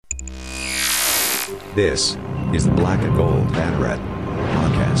This is the Black and Gold Banneret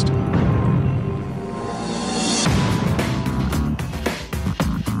podcast.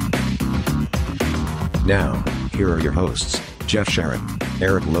 Now, here are your hosts, Jeff Sharon,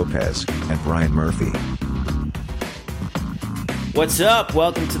 Eric Lopez, and Brian Murphy. What's up?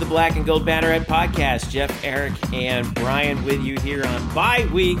 Welcome to the Black and Gold Banneret podcast. Jeff, Eric, and Brian with you here on bye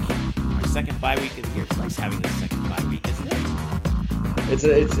week. Our second bye week of the year. It's nice having this second bye week, isn't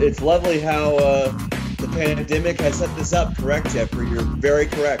it? It's lovely how the pandemic has set this up. Correct, Jeffrey? You're very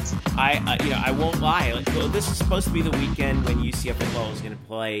correct. I won't lie. Well, this is supposed to be the weekend when UCF football is going to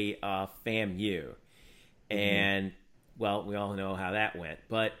play FAMU, and well, we all know how that went.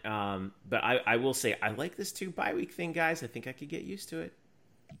 But I will say I like this bye week thing, guys. I think I could get used to it.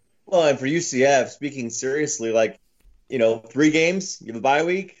 Well, and for UCF, speaking seriously, 3 games, you have a bye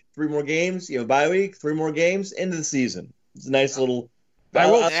week. 3 more games, you have a bye week. 3 more games, end of the season. It's a nice little. It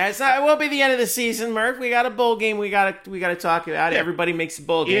won't be the end of the season, Murph. We got a bowl game. We got to talk about. Everybody makes a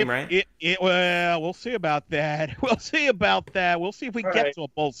bowl game, right? Well, we'll see about that. We'll see if we get to a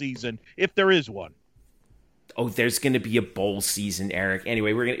bowl season, if there is one. Oh, there's going to be a bowl season, Eric.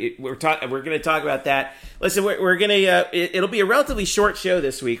 Anyway, we're going to talk about that. Listen, we're going to it'll be a relatively short show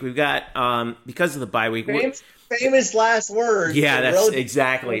this week. We've got because of the bye week. Famous last words. Yeah, that's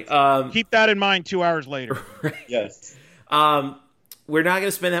exactly. Keep that in mind 2 hours later. Right. Yes. We're not going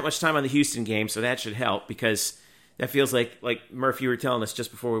to spend that much time on the Houston game, so that should help because that feels like Murph, you were telling us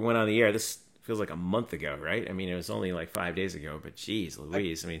just before we went on the air. This feels like a month ago, right? I mean, it was only like 5 days ago, but geez,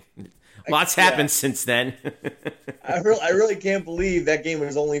 Louise. Lots happened since then. I really can't believe that game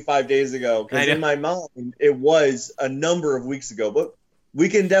was only 5 days ago because in my mind it was a number of weeks ago. But we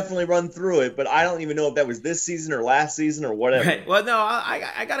can definitely run through it. But I don't even know if that was this season or last season or whatever. Right. Well, no,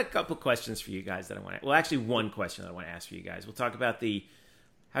 I got a couple questions for you guys that I want to. Well, actually, one question that I want to ask for you guys. We'll talk about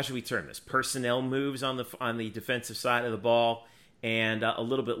how should we term this? Personnel moves on the defensive side of the ball. And a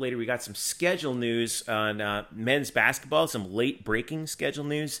little bit later, we got some schedule news on men's basketball, some late breaking schedule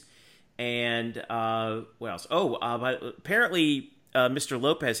news. And what else? Apparently Mr.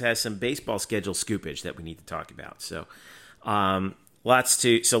 Lopez has some baseball schedule scoopage that we need to talk about. So lots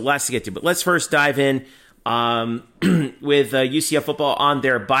to get to. But let's first dive in with UCF football on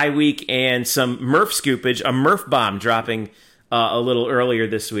their bye week and some Murph scoopage, a Murph bomb dropping a little earlier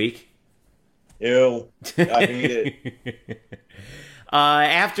this week. Ew, I hate it.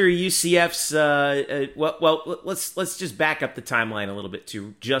 After UCF's, let's just back up the timeline a little bit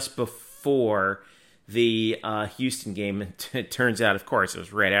to just before the Houston game. It turns out, of course, it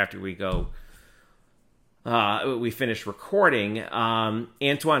was right after we finished recording.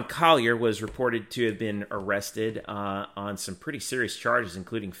 Antoine Collier was reported to have been arrested on some pretty serious charges,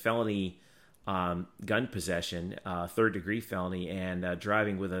 including felony gun possession, third-degree felony, and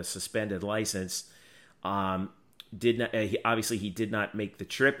driving with a suspended license. He did not make the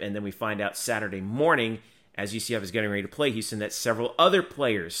trip, and then we find out Saturday morning, as UCF is getting ready to play Houston, that several other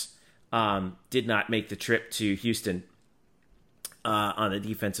players did not make the trip to Houston on the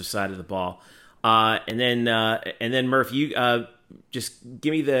defensive side of the ball. And then Murph, you just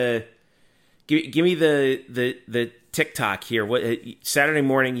give me the TikTok here. What Saturday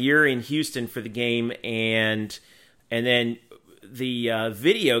morning? You're in Houston for the game, and then the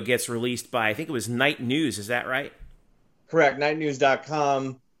video gets released by, I think it was Night News. Is that right? Correct.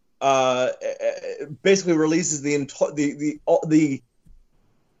 Nightnews.com basically releases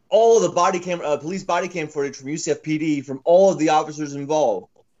all of the body cam police body cam footage from UCF PD from all of the officers involved,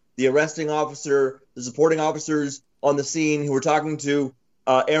 the arresting officer, the supporting officers on the scene who were talking to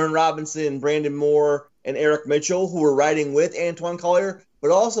Aaron Robinson, Brandon Moore, and Eric Mitchell, who were riding with Antoine Collier,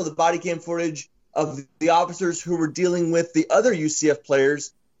 but also the body cam footage of the officers who were dealing with the other UCF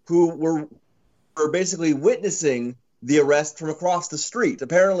players who were basically witnessing the arrest from across the street.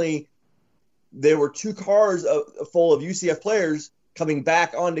 Apparently, there were 2 cars full of UCF players coming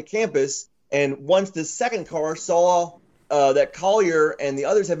back onto campus, and once the second car saw that Collier and the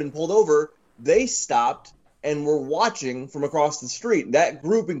others had been pulled over, they stopped and were watching from across the street. That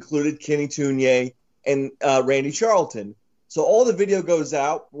group included Kenny Tunier and Randy Charlton. So all the video goes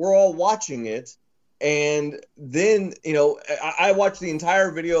out. We're all watching it. And then, I watched the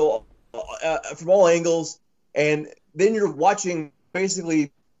entire video from all angles. And then you're watching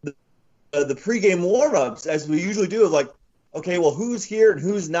basically the pregame warm-ups, as we usually do, of okay, well, who's here and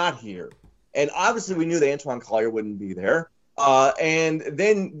who's not here? And obviously we knew that Antoine Collier wouldn't be there. And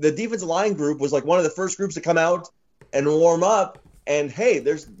then the defensive line group was one of the first groups to come out and warm up. And, hey,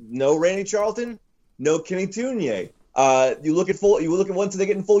 there's no Randy Charlton, no Kenny Tunier. You look at once they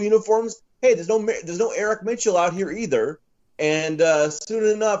get in full uniforms. Hey, there's no Eric Mitchell out here either. And soon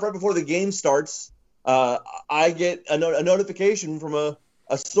enough, right before the game starts, I get a notification from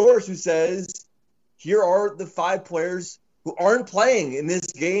a source who says, here are the 5 players who aren't playing in this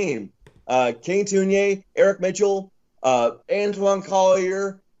game. Kane Tunier, Eric Mitchell, Antoine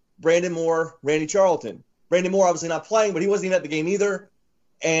Collier, Brandon Moore, Randy Charlton. Brandon Moore obviously not playing, but he wasn't even at the game either.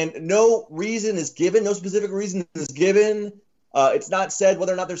 And no reason is given, no specific reason is given. It's not said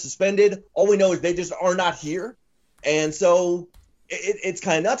whether or not they're suspended. All we know is they just are not here. And so it's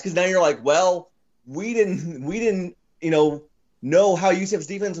kind of nuts because now you're like, well, we didn't know how UCF's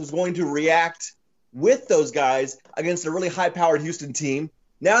defense was going to react with those guys against a really high-powered Houston team.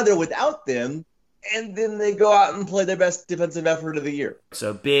 Now they're without them, and then they go out and play their best defensive effort of the year.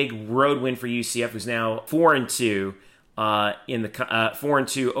 So big road win for UCF, who's now 4-2 in the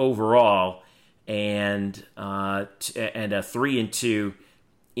 4-2 overall, and a 3-2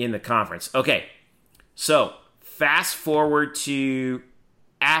 in the conference. Okay, so fast forward to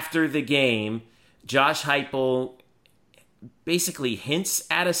after the game, Josh Heupel basically hints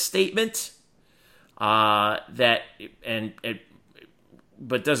at a statement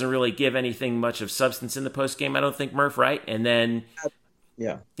but doesn't really give anything much of substance in the post game. I don't think, Murph, right? And then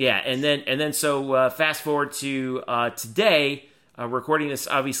and then so fast forward to today, recording this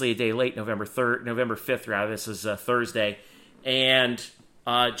obviously a day late, November 5th rather. This is Thursday, and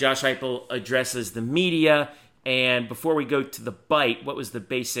Josh Heupel addresses the media. And before we go to the bite, what was the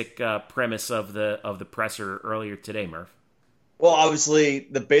basic premise of the presser earlier today, Murph? Well, obviously,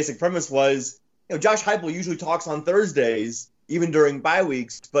 the basic premise was, Josh Heupel usually talks on Thursdays, even during bye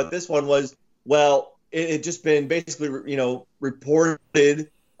weeks, but this one was, well, it had just been basically, reported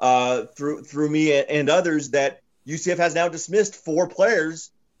through me and others that UCF has now dismissed 4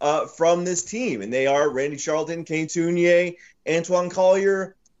 players from this team, and they are Randy Charlton, Kane Tunier, Antoine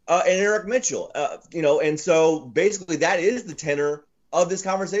Collier, and Eric Mitchell. And so basically that is the tenor of this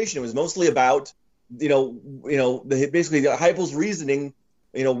conversation. It was mostly about, basically Heupel's reasoning,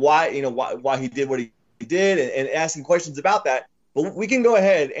 why he did what he did, and asking questions about that. But we can go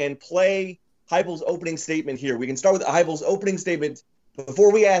ahead and play Heupel's opening statement here. We can start with Heupel's opening statement.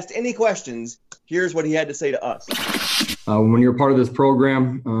 Before we asked any questions, here's what he had to say to us. When you're part of this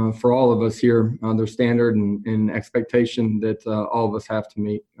program, for all of us here, there's standard and expectation that all of us have to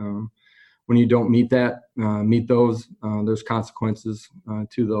meet. When you don't meet those, there's consequences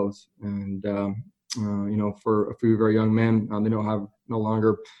to those. And, for a few very young men, they no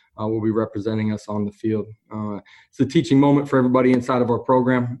longer will be representing us on the field. It's a teaching moment for everybody inside of our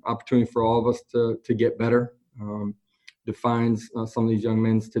program, opportunity for all of us to get better. Defines some of these young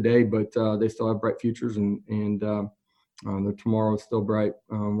men today, but they still have bright futures, and their tomorrow is still bright.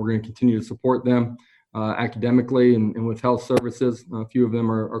 We're going to continue to support them academically and with health services. A few of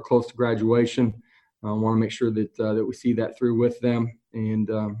them are close to graduation. I want to make sure that we see that through with them and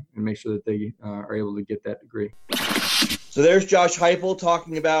make sure that they are able to get that degree. So there's Josh Heupel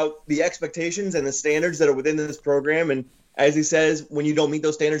talking about the expectations and the standards that are within this program. And as he says, when you don't meet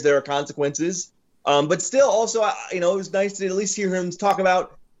those standards, there are consequences. But still, also, it was nice to at least hear him talk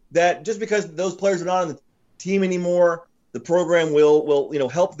about that. Just because those players are not on the team anymore, the program will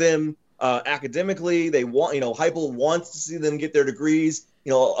help them academically. They want, Heupel wants to see them get their degrees.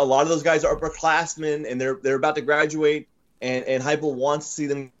 A lot of those guys are upperclassmen, and they're about to graduate, and Heupel wants to see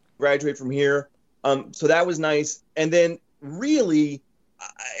them graduate from here. So that was nice. And then really,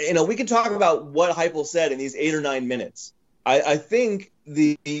 we can talk about what Heupel said in these 8 or 9 minutes. I think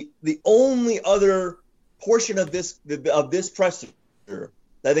the only other portion of this presser that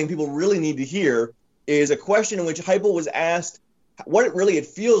I think people really need to hear is a question in which Heupel was asked what it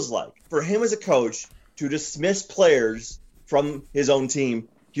feels like for him as a coach to dismiss players from his own team.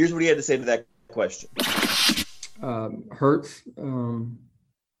 Here's what he had to say to that question. Hurts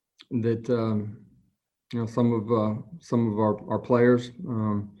that some of our players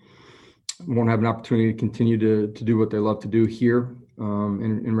won't have an opportunity to continue to do what they love to do here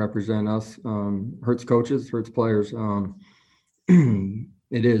and represent us. Hurts coaches, hurts players.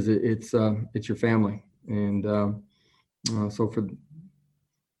 It's your family, and so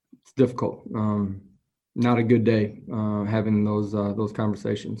it's difficult. Not a good day having those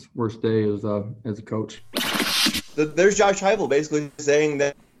conversations. Worst day as a coach. There's Josh Heupel basically saying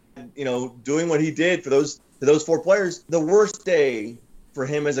that doing what he did for those 4 players, the worst day for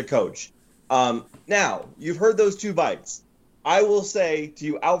him as a coach. Now, you've heard those 2 bites. I will say to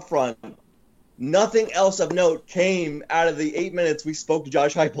you out front, nothing else of note came out of the 8 minutes we spoke to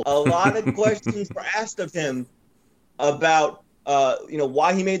Josh Heupel. A lot of questions were asked of him about,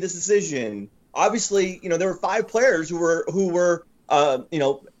 why he made this decision. Obviously, there were 5 players who were,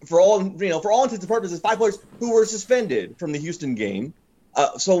 for all intents and purposes, 5 players who were suspended from the Houston game.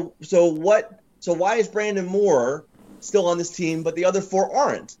 So what So why is Brandon Moore still on this team, but the other 4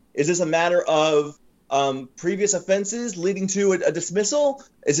 aren't? Is this a matter of previous offenses leading to a dismissal?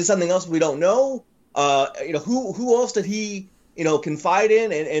 Is this something else we don't know? Who else did he, confide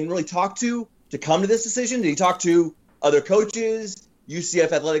in and really talk to come to this decision? Did he talk to other coaches,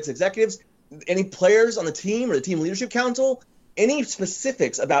 UCF athletics executives, any players on the team or the team leadership council? Any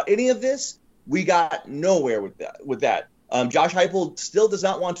specifics about any of this? We got nowhere with that. Josh Heupel still does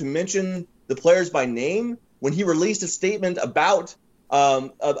not want to mention the players by name. When he released a statement about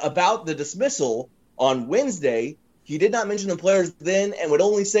the dismissal on Wednesday, he did not mention the players then, and would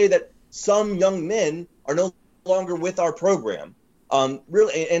only say that some young men are no longer with our program.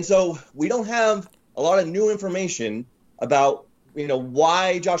 Really, and so we don't have a lot of new information about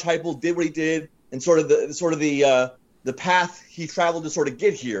why Josh Heupel did what he did and sort of the path he traveled to sort of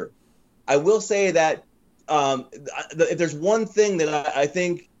get here. I will say that if there's one thing that I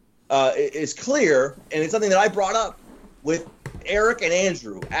think is clear, and it's something that I brought up with Eric and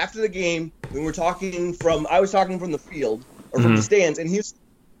Andrew after the game when I was talking from the field or from the stands in Houston,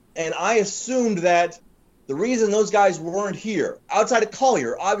 and I assumed that the reason those guys weren't here, outside of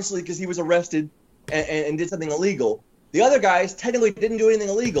Collier, obviously because he was arrested and did something illegal, the other guys technically didn't do anything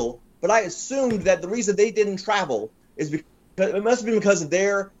illegal, but I assumed that the reason they didn't travel is because it must have been because of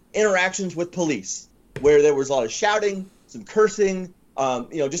their interactions with police, where there was a lot of shouting, some cursing,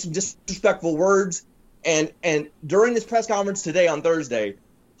 just some disrespectful words. And during this press conference today on Thursday,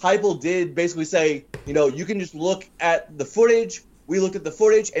 Heupel did basically say, you can just look at the footage. We looked at the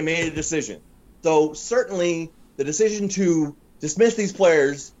footage and made a decision. So certainly the decision to dismiss these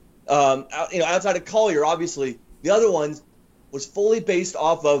players, outside of Collier, obviously, the other ones was fully based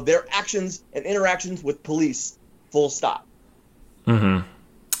off of their actions and interactions with police, full stop. Mm-hmm.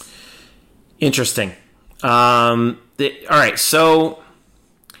 Interesting. All right, so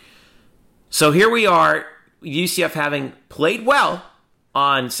here we are, UCF having played well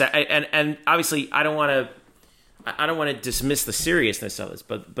on and obviously I don't want to dismiss the seriousness of this,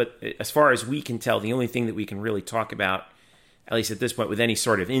 but as far as we can tell, the only thing that we can really talk about, at least at this point, with any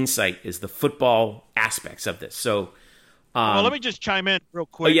sort of insight, is the football aspects of this. So, well, let me just chime in real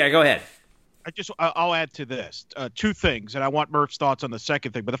quick. Oh yeah, go ahead. I'll add to this 2 things, and I want Murph's thoughts on the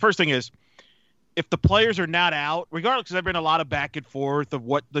second thing. But the first thing is, if the players are not out, regardless, because there's been a lot of back and forth of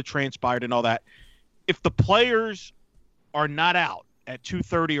what the transpired and all that, if the players are not out at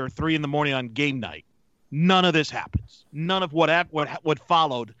 2:30 or 3 in the morning on game night, none of this happens. None of what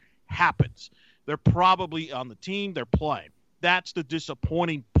followed happens. They're probably on the team. They're playing. That's the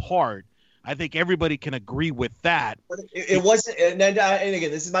disappointing part. I think everybody can agree with that. It wasn't, and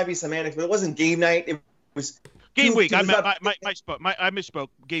again, this might be semantics, but it wasn't game night. It was game week. I misspoke.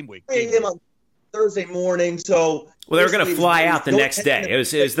 Game week. On Thursday morning. So they were going to fly out the next day. It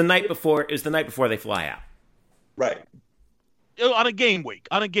was the night before. It was the night before they fly out. Right. On a game week.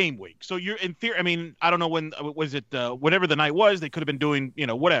 So you're in theory. I mean, I don't know when was it. Whatever the night was, they could have been doing.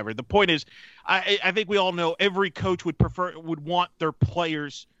 Whatever. The point is, I think we all know every coach would want their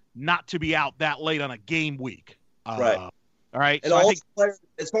players not to be out that late on a game week. Right. All right. And so players,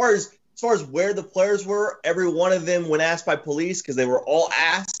 as far as where the players were, every one of them, when asked by police, because they were all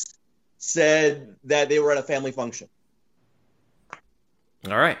asked, said that they were at a family function.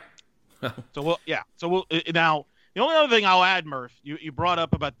 All right. So now the only other thing I'll add, Murph, you brought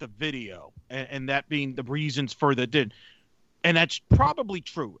up about the video and that being the reasons for the did. And that's probably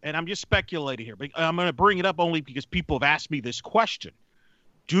true. And I'm just speculating here, but I'm going to bring it up only because people have asked me this question.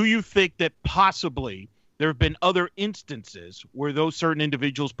 Do you think that possibly there have been other instances where those certain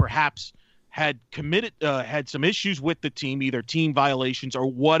individuals perhaps had had some issues with the team, either team violations or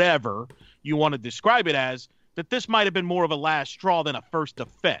whatever you want to describe it as, that this might have been more of a last straw than a first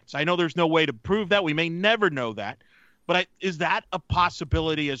offense? I know there's no way to prove that. We may never know that. But is that a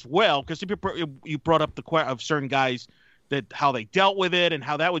possibility as well? Because you brought up the question of certain guys, that how they dealt with it and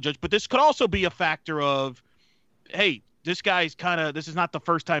how that would judge. But this could also be a factor of, hey, this guy's this is not the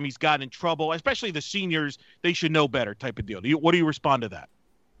first time he's gotten in trouble, especially the seniors. They should know better type of deal. What do you respond to that?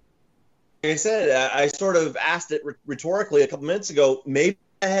 Like I said, I sort of asked it rhetorically a couple minutes ago. Maybe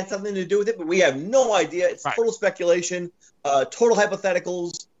that had something to do with it, but we have no idea. It's total speculation, total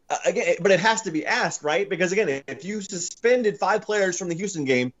hypotheticals. Again, but it has to be asked, right? Because again, if you suspended 5 players from the Houston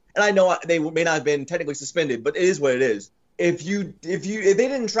game, and I know they may not have been technically suspended, but it is what it is. If they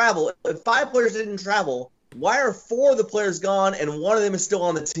didn't travel, if 5 players didn't travel, why are 4 of the players gone and 1 of them is still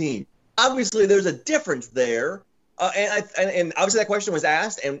on the team? Obviously, there's a difference there. And obviously that question was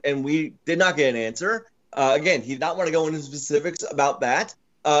asked, and we did not get an answer. Again, he did not want to go into specifics about that.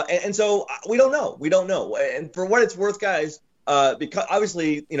 And so we don't know. We don't know. And for what it's worth, guys, because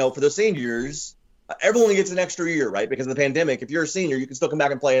obviously, for the seniors, everyone gets an extra year, right? Because of the pandemic. If you're a senior, you can still come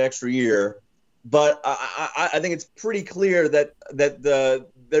back and play an extra year. But I think it's pretty clear that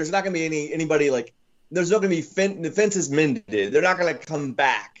there's not going to be anybody like there's not going to be the fence is mended. They're not going to come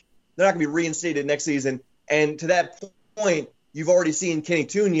back. They're not going to be reinstated next season. And to that point, you've already seen Kenny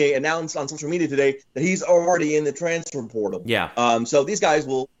Tunier announce on social media today that he's already in the transfer portal. Yeah. So these guys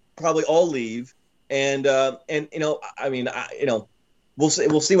will probably all leave, and we'll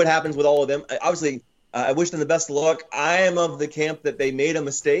see what happens with all of them. Obviously, I wish them the best of luck. I am of the camp that they made a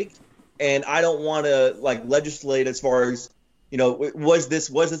mistake, and I don't want to legislate as far as was this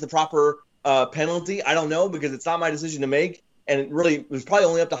the proper penalty? I don't know, because it's not my decision to make, and it really was probably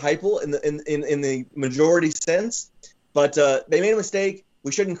only up to Heupel in the majority sense. But they made a mistake.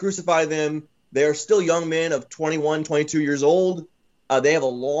 We shouldn't crucify them. They're still young men of 21, 22 years old. They have a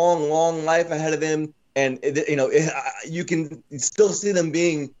long, long life ahead of them, and you can still see them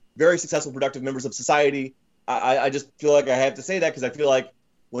being very successful, productive members of society. I just feel like I have to say that because I feel like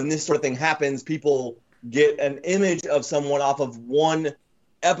when this sort of thing happens, people get an image of someone off of one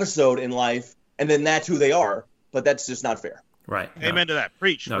episode in life, and then that's who they are. But that's just not fair. Right. Amen to that.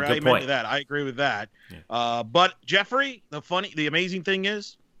 Preach. No, right? good Amen point. to that. I agree with that. Yeah. But Jeffrey, the amazing thing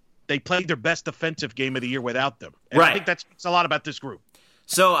is they played their best defensive game of the year without them. And Right. I think that speaks a lot about this group.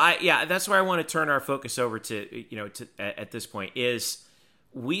 So that's where I want to turn our focus over to, at this point is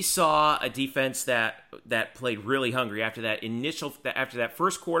we saw a defense that played really hungry after that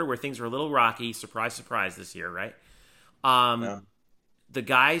first quarter where things were a little rocky. Surprise, surprise this year, right? Yeah. The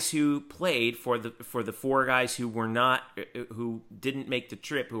guys who played for the four guys who didn't make the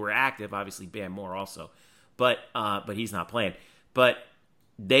trip, who were active, obviously Bam Moore also, but he's not playing. But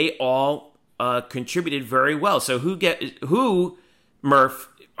they all contributed very well. So who Murph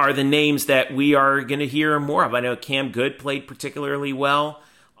are the names that we are going to hear more of? I know Cam Good played particularly well,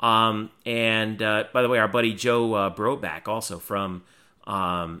 and by the way, our buddy Joe Broback also from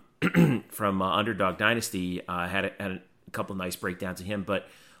Underdog Dynasty had a couple nice breakdowns of him. But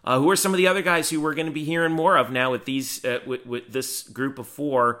who are some of the other guys who we're going to be hearing more of now with these with this group of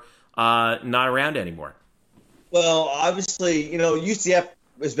four not around anymore? Well, obviously, UCF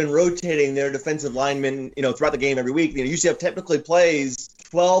has been rotating their defensive linemen, throughout the game every week. UCF typically plays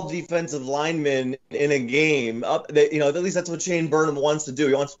 12 defensive linemen in a game. At least that's what Shane Burnham wants to do.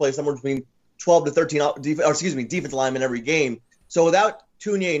 He wants to play somewhere between 12 to 13 defensive linemen every game. So without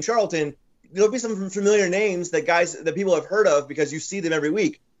Tunier and Charlton, there'll be some familiar names that people have heard of because you see them every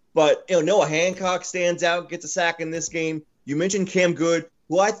week. But Noah Hancock stands out, gets a sack in this game. You mentioned Cam Good,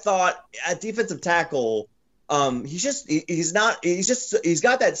 who I thought at defensive tackle, he's got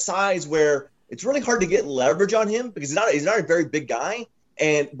that size where it's really hard to get leverage on him because he's not a very big guy,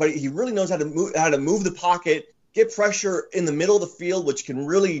 but he really knows how to move the pocket, get pressure in the middle of the field, which can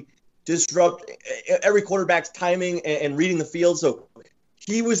really disrupt every quarterback's timing and reading the field. So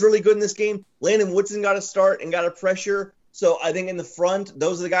he was really good in this game. Landon Woodson got a start and got a pressure. So I think in the front,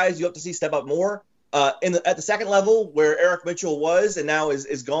 those are the guys you have to see step up more. At the second level, where Eric Mitchell was and now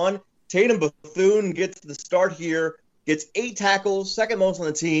is gone, Tatum Bethune gets the start here, gets 8 tackles, second most on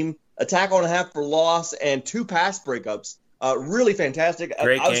the team, a tackle and a half for loss, and 2 pass breakups. Really fantastic.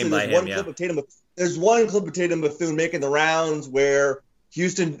 Great game by him, There's one clip of Tatum Bethune making the rounds where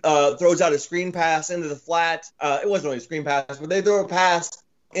Houston throws out a screen pass into the flat. It wasn't really a screen pass, but they throw a pass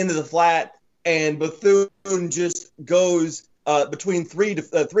into the flat, and Bethune just goes between three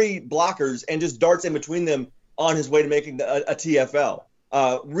blockers and just darts in between them on his way to making a TFL.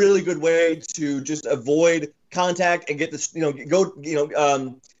 Really good way to just avoid contact and get this, get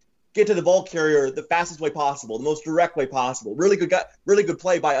to the ball carrier the fastest way possible, the most direct way possible. Really good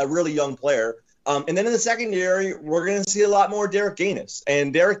play by a really young player. And then in the secondary, we're going to see a lot more Derek Gaines.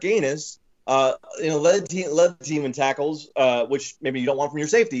 And Derek Gaines, led the team in tackles, which maybe you don't want from your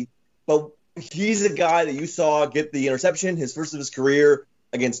safety, but he's a guy that you saw get the interception, his first of his career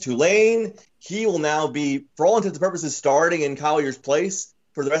against Tulane. He will now be, for all intents and purposes, starting in Collier's place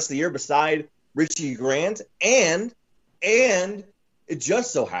for the rest of the year beside Richie Grant. And it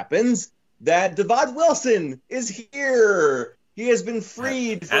just so happens that Devad Wilson is here. He has been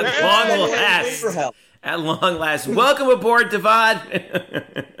freed from labor hell. At long last. Welcome aboard, Devad.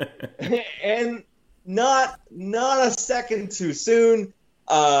 And not a second too soon.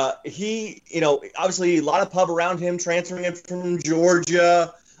 He, obviously a lot of pub around him, transferring in from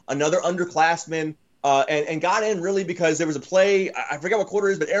Georgia, another underclassman, and got in really because there was a play. I forget what quarter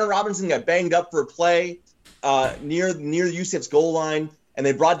it is, but Aaron Robinson got banged up for a play near UCF's goal line, and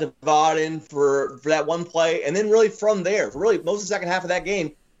they brought Devad in for that one play. And then really from there, for really most of the second half of that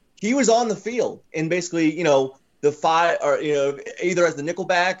game, he was on the field and basically, the five, or either as the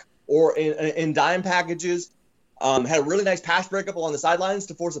nickelback or in dime packages. Had a really nice pass breakup along the sidelines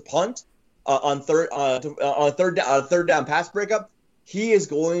to force a punt on third down pass breakup. He is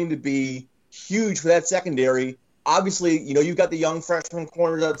going to be huge for that secondary. Obviously, you've got the young freshman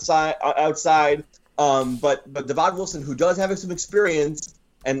corners outside, but Devon Wilson, who does have some experience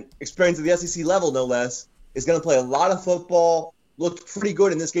at the SEC level, no less, is going to play a lot of football. Looked pretty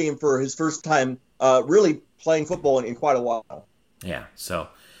good in this game for his first time really playing football in quite a while. Yeah, so,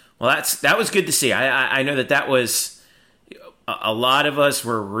 well, that was good to see. I know that was a lot of us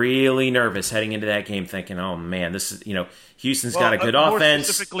were really nervous heading into that game, thinking, "Oh man, this is Houston's got a good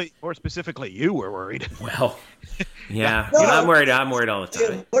offense." More specifically, you were worried. Well, yeah, I'm worried. I'm worried all the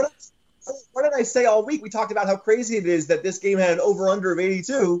time. What did I say all week? We talked about how crazy it is that this game had an over/under of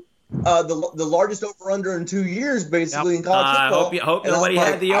 82. The largest over/under in 2 years, basically, in college football. I hope nobody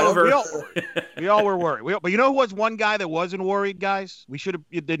had the over. We all were worried. But you know who was one guy that wasn't worried, guys? We should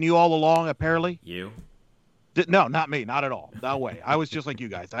have knew all along, apparently. You? No, not me. Not at all. No way. I was just like you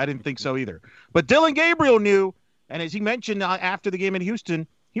guys. I didn't think so either. But Dillon Gabriel knew, and as he mentioned after the game in Houston,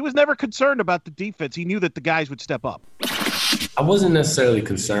 he was never concerned about the defense. He knew that the guys would step up. I wasn't necessarily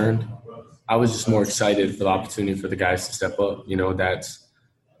concerned. I was just more excited for the opportunity for the guys to step up.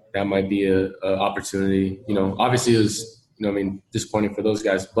 That might be a opportunity. Obviously it was, disappointing for those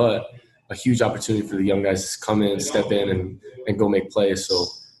guys, but a huge opportunity for the young guys to come in, step in, and go make plays. So,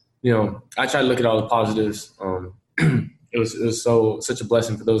 I try to look at all the positives. It was such a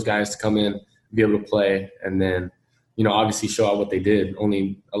blessing for those guys to come in, be able to play, and then, obviously show out what they did,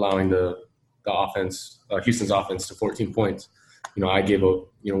 only allowing the offense, Houston's offense, to 14 points. I gave up,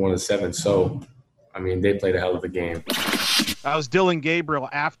 one of the 7. So, they played a hell of a game. That was Dillon Gabriel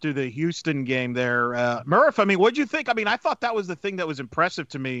after the Houston game there. Murph, what'd you think? I thought that was the thing that was impressive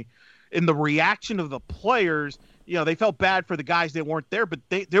to me in the reaction of the players. They felt bad for the guys that weren't there, but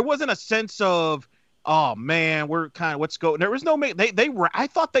there wasn't a sense of, oh man, we're kind of what's going. There was no. I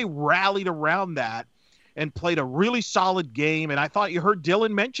thought they rallied around that and played a really solid game. And I thought you heard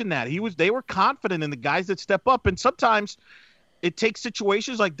Dillon mention that they were confident in the guys that step up. And sometimes it takes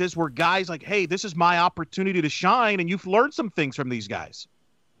situations like this where guys like, hey, this is my opportunity to shine, and you've learned some things from these guys.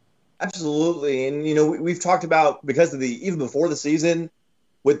 Absolutely. And, we've talked about, because of even before the season,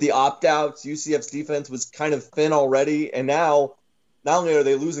 with the opt-outs, UCF's defense was kind of thin already. And now, not only are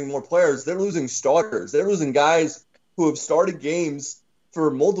they losing more players, they're losing starters. They're losing guys who have started games for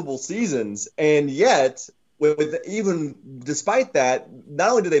multiple seasons. And yet, even despite that, not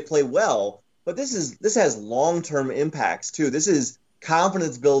only do they play well, but this has long-term impacts too. This is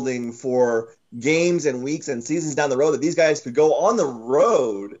confidence building for games and weeks and seasons down the road, that these guys could go on the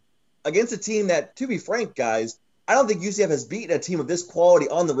road against a team that, to be frank, guys, I don't think UCF has beaten a team of this quality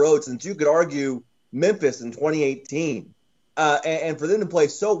on the road since, you could argue, Memphis in 2018. And for them to play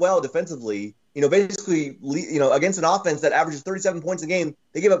so well defensively, basically, against an offense that averages 37 points a game,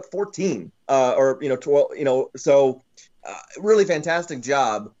 they give up 14 or 12. So really fantastic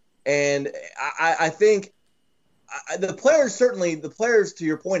job. And I think the players, to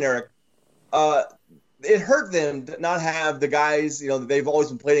your point, Eric, it hurt them to not have the guys, that they've always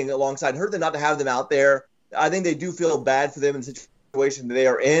been playing alongside. It hurt them not to have them out there. I think they do feel bad for them in the situation that they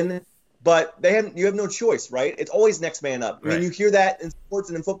are in, but you have no choice, right? It's always next man up. Right. You hear that in sports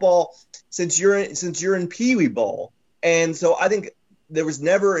and in football since you're in Pee Wee ball. And so I think there was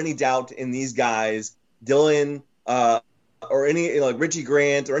never any doubt in these guys, Dillon, or any like Richie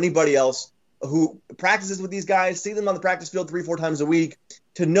Grant or anybody else who practices with these guys, see them on the practice field 3-4 times a week,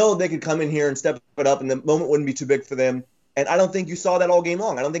 to know they could come in here and step it up and the moment wouldn't be too big for them. And I don't think you saw that all game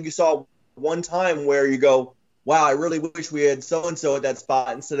long. I don't think you saw one time where you go, wow, I really wish we had so-and-so at that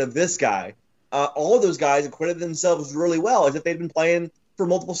spot instead of this guy. All of those guys acquitted themselves really well, as if they'd been playing for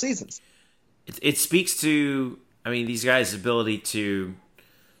multiple seasons. It speaks to, these guys' ability to,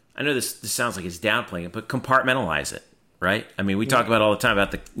 I know this sounds like it's downplaying it, but compartmentalize it. Right? We talk about all the time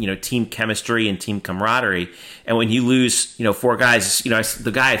about the, team chemistry and team camaraderie. And when you lose, 4 guys,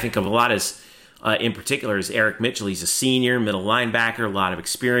 the guy I think of a lot as, in particular, is Eric Mitchell. He's a senior, middle linebacker, a lot of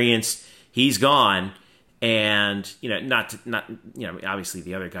experience. He's gone. And, obviously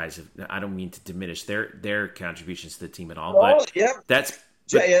the other guys I don't mean to diminish their contributions to the team at all, but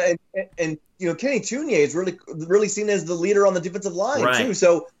and Kenny Tunier is really seen as the leader on the defensive line, right, too.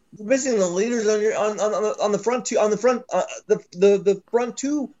 So, missing the leaders on the front two the front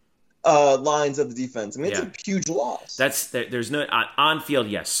two lines of the defense. It's a huge loss. There's no on field.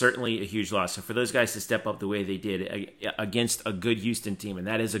 Yes, certainly a huge loss. So for those guys to step up the way they did against a good Houston team, and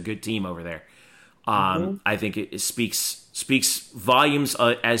that is a good team over there, I think it speaks volumes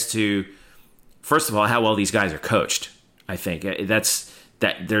as to first of all, how well these guys are coached. I think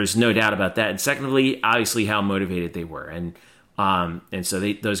there's no doubt about that. And secondly, obviously how motivated they were. And so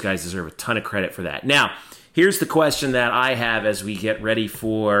those guys deserve a ton of credit for that. Now, here's the question that I have as we get ready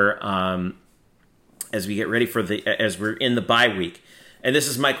for as we're in the bye week. And this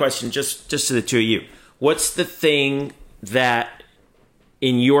is my question just to the two of you. What's the thing that,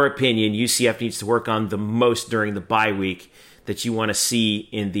 in your opinion, UCF needs to work on the most during the bye week that you want to see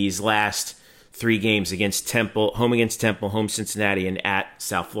in these last 3 games against Temple, home Cincinnati, and at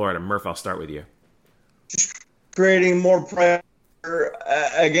South Florida? Murph, I'll start with you. Creating more pressure.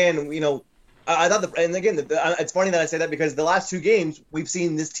 Again, I thought, it's funny that I say that because the last 2 games, we've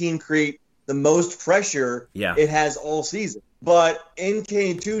seen this team create the most pressure it has all season. But in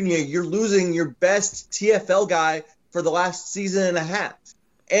Kane Tunia, you're losing your best TFL guy for the last season and a half,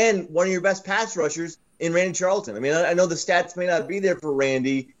 and one of your best pass rushers in Randy Charlton. I mean, I know the stats may not be there for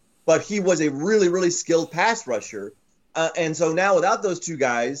Randy, but he was a really, really skilled pass rusher. And so now without those 2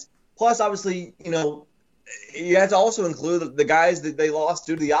 guys, plus obviously, you have to also include the guys that they lost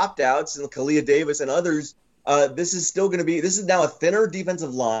due to the opt-outs and Kalia Davis and others. This is now a thinner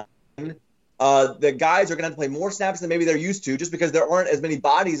defensive line. The guys are going to have to play more snaps than maybe they're used to just because there aren't as many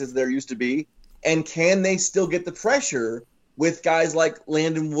bodies as there used to be. And can they still get the pressure with guys like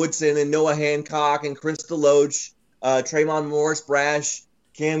Landon Woodson and Noah Hancock and Chris Deloach, Trayvon Morris, Brash,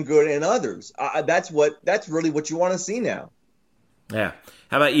 Cam Good, and others? That's really what you want to see now. Yeah.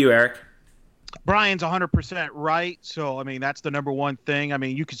 How about you, Eric? Brian's 100% right. So, I mean, that's the number one thing. I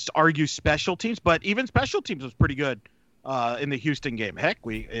mean, you could argue special teams, but even special teams was pretty good in the Houston game. Heck,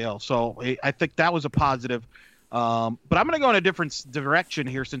 so I think that was a positive. But I'm going to go in a different direction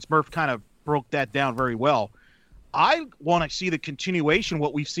here since Murph kind of broke that down very well. I want to see the continuation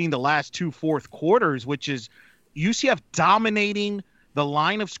what we've seen the last 2 fourth quarters, which is UCF dominating the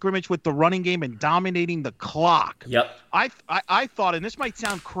line of scrimmage with the running game and dominating the clock. Yep. I thought, and this might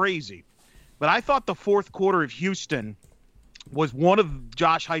sound crazy, but I thought the fourth quarter of Houston was one of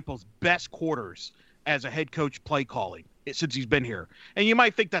Josh Heupel's best quarters as a head coach play calling since he's been here. And you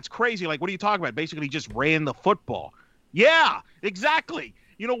might think that's crazy. Like, what are you talking about? Basically, he just ran the football. Yeah, exactly.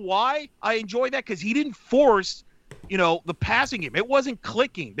 You know why I enjoy that? Because he didn't force, the passing game. It wasn't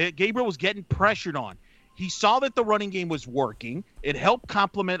clicking. Gabriel was getting pressured on. He saw that the running game was working. It helped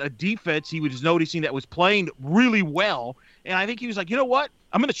complement a defense he was noticing that was playing really well. And I think he was like, you know what?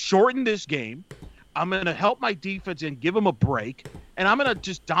 I'm going to shorten this game. I'm going to help my defense and give them a break. And I'm going to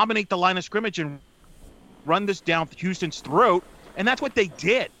just dominate the line of scrimmage and run this down Houston's throat. And that's what they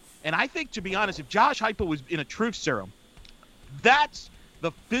did. And I think, to be honest, if Josh Heupel was in a truth serum, that's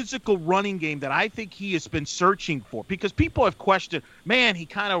the physical running game that I think he has been searching for, because people have questioned, man, he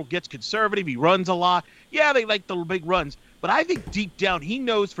kind of gets conservative. He runs a lot. Yeah, they like the big runs. But I think deep down he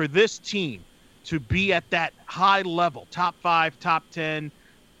knows for this team to be at that high level, top 5, top 10,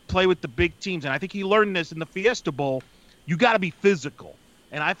 play with the big teams. And I think he learned this in the Fiesta Bowl. You got to be physical.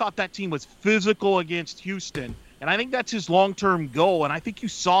 And I thought that team was physical against Houston. And I think that's his long-term goal. And I think you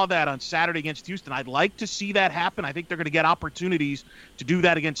saw that on Saturday against Houston. I'd like to see that happen. I think they're going to get opportunities to do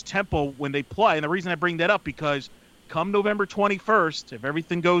that against Temple when they play. And the reason I bring that up, because come November 21st, if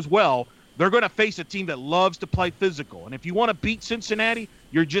everything goes well, they're going to face a team that loves to play physical. And if you want to beat Cincinnati,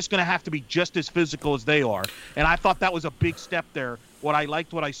 you're just going to have to be just as physical as they are. And I thought that was a big step there. What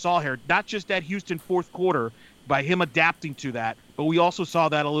I saw here, not just that Houston fourth quarter, by him adapting to that, but we also saw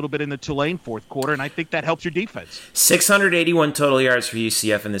that a little bit in the Tulane fourth quarter, and I think that helps your defense. 681 total yards for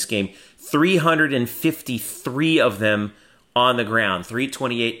UCF in this game, 353 of them on the ground,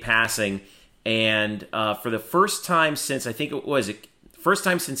 328 passing, and for the first time since,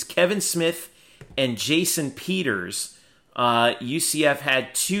 since Kevin Smith and Jason Peters, UCF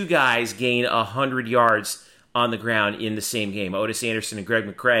had 2 guys gain 100 yards on the ground in the same game, Otis Anderson and Greg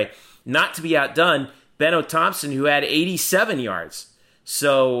McCrae. Not to be outdone, Beno Thompson, who had 87 yards.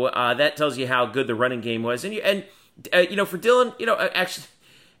 So that tells you how good the running game was. And for Dylan, actually,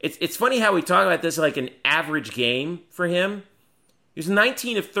 it's funny how we talk about this like an average game for him. He was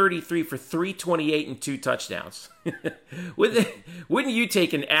 19 of 33 for 328 and 2 touchdowns. Wouldn't you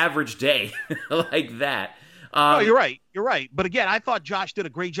take an average day like that? No, you're right. You're right. But again, I thought Josh did a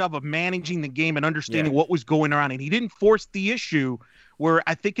great job of managing the game and understanding what was going on. And he didn't force the issue where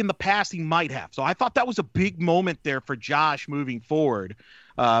I think in the past he might have. So I thought that was a big moment there for Josh moving forward.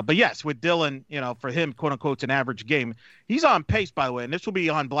 But yes, with Dylan, for him, quote unquote, it's an average game. He's on pace, by the way, and this will be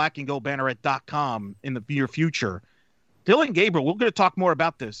on blackandgoldbanneret.com in the near future. Dylan Gabriel, we're going to talk more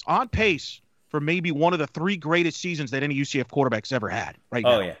about this, on pace for maybe one of the 3 greatest seasons that any UCF quarterback's ever had right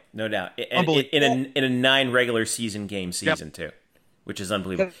now. Oh, yeah, no doubt. In a 9 regular season game season, too. which is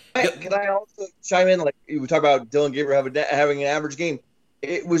unbelievable. Can I also chime in? Like we talk about Dylan Gabriel having an average game.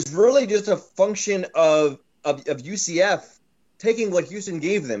 It was really just a function of UCF taking what Houston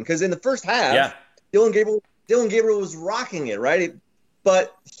gave them, because in the first half, Dylan Gabriel was rocking it, right?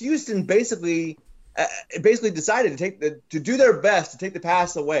 But Houston basically decided to do their best to take the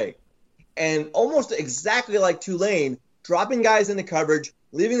pass away, and almost exactly like Tulane, dropping guys into coverage,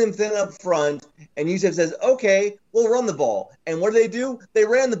 leaving them thin up front, and UCF says, okay, we'll run the ball. And what do? They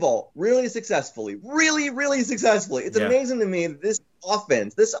ran the ball really successfully. Really, really successfully. It's amazing to me that this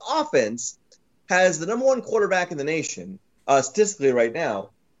offense has the number one quarterback in the nation, statistically right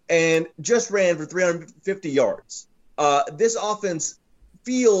now, and just ran for 350 yards. This offense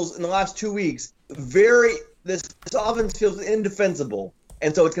feels, in the last 2 weeks, this offense feels indefensible.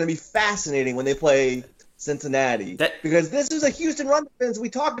 And so it's going to be fascinating when they play Cincinnati, because this is a Houston run defense we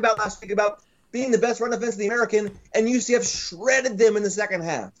talked about last week about being the best run defense in the American, and UCF shredded them in the second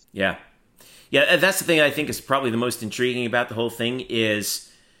half. Yeah, that's the thing I think is probably the most intriguing about the whole thing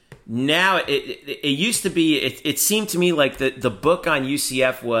is now it used to be, it seemed to me like the book on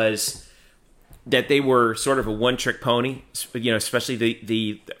UCF was that they were sort of a one-trick pony, especially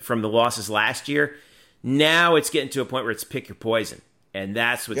the from the losses last year. Now it's getting to a point where it's pick your poison, and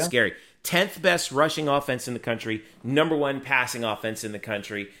that's what's scary. 10th best rushing offense in the country, number one passing offense in the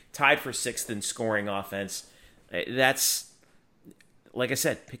country, tied for 6th in scoring offense. That's, like I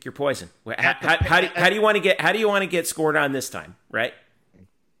said, pick your poison. How do you want to get scored on this time, right?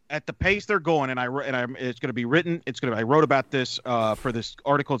 At the pace they're going, it's going to be written. I wrote about this for this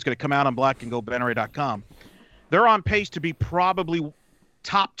article. It's going to come out on blackandgoldbanner.com. They're on pace to be probably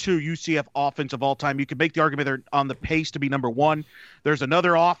top 2 UCF offense of all time. You could make the argument they're on the pace to be number 1. There's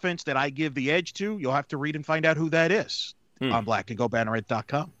another offense that I give the edge to. You'll have to read and find out who that is on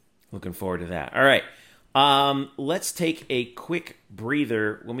blackandgoldbanner.com. Looking forward to that. All right. Let's take a quick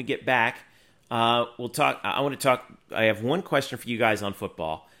breather. When we get back, we'll talk. I want to talk. I have one question for you guys on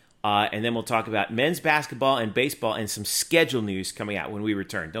football, and then we'll talk about men's basketball and baseball and some schedule news coming out when we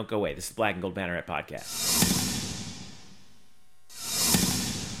return. Don't go away. This is Black and Gold Banneret Podcast.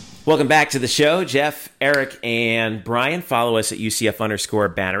 Welcome back to the show. Jeff, Eric, and Brian. Follow us at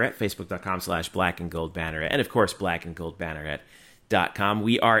UCF_Banneret, Facebook.com/blackandgoldbanneret, and of course, blackandgoldbanneret.com.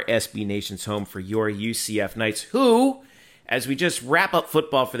 We are SB Nation's home for your UCF Knights, who, as we just wrap up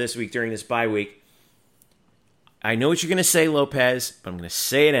football for this week during this bye week, I know what you're going to say, Lopez, but I'm going to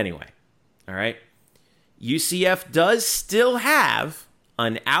say it anyway. All right? UCF does still have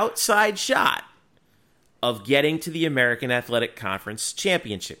an outside shot of getting to the American Athletic Conference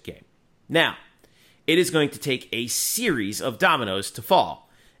championship game. Now, it is going to take a series of dominoes to fall,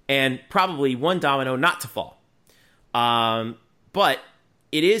 and probably one domino not to fall. But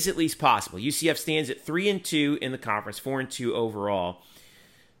it is at least possible. UCF stands at 3-2 in the conference, 4-2 overall.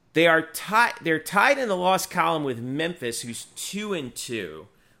 They're tied in the loss column with Memphis, who's 2-2.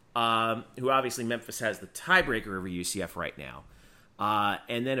 Who obviously Memphis has the tiebreaker over UCF right now.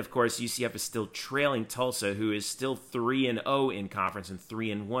 And then, of course, UCF is still trailing Tulsa, who is still 3-0 in conference and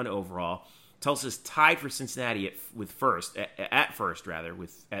 3-1 overall. Tulsa's tied for Cincinnati at first at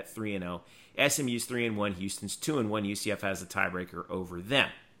 3-0. SMU's 3-1, Houston's 2-1. UCF has the tiebreaker over them.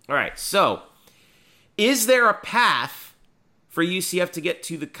 All right, so is there a path for UCF to get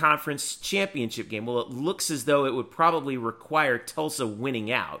to the conference championship game? Well, it looks as though it would probably require Tulsa winning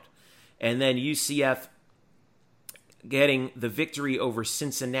out, and then UCF getting the victory over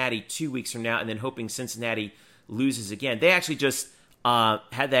Cincinnati 2 weeks from now, and then hoping Cincinnati loses again. They actually just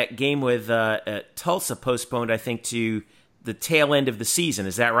had that game with Tulsa postponed, I think, to the tail end of the season.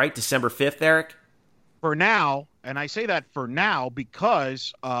 Is that right? December 5th, Eric? For now, and I say that for now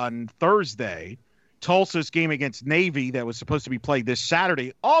because on Thursday, Tulsa's game against Navy that was supposed to be played this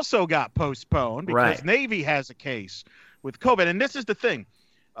Saturday also got postponed because Navy has a case with COVID. And this is the thing.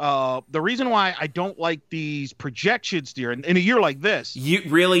 The reason why I don't like these projections, dear, in a year like this.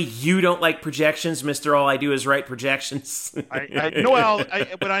 You don't like projections, Mr. All I Do Is Write Projections? But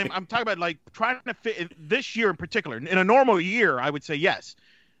I'm talking about like trying to fit this year in particular. In a normal year, I would say yes.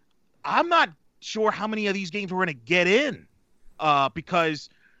 I'm not sure how many of these games we're going to get in because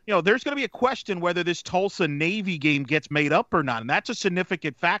there's going to be a question whether this Tulsa Navy game gets made up or not, and that's a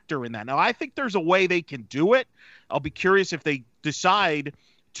significant factor in that. Now, I think there's a way they can do it. I'll be curious if they decide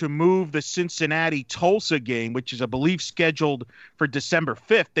to move the Cincinnati-Tulsa game, which is, I believe, scheduled for December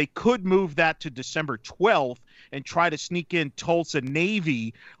 5th. They could move that to December 12th and try to sneak in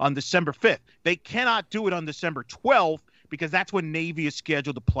Tulsa-Navy on December 5th. They cannot do it on December 12th because that's when Navy is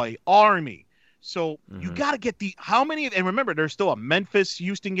scheduled to play Army. So you got to get and remember, there's still a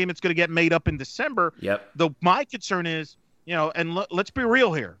Memphis-Houston game that's going to get made up in December. Yep. My concern is and let's be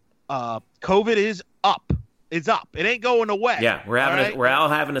real here. COVID is up. It's up. It ain't going away. Yeah, we're all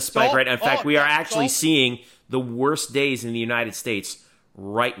having a spike right now. In fact, we are actually seeing the worst days in the United States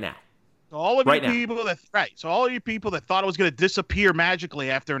right now. So all of you people that thought it was going to disappear magically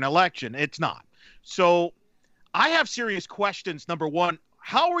after an election, it's not. So I have serious questions. Number one,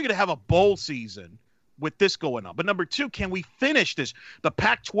 how are we going to have a bowl season with this going on? But number two, can we finish this? The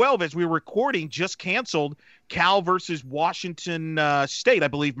Pac-12, as we were recording, just canceled Cal versus Washington State. I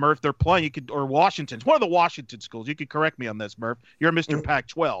believe, Murph, they're playing. Or Washington. It's one of the Washington schools. You could correct me on this, Murph. You're Mr.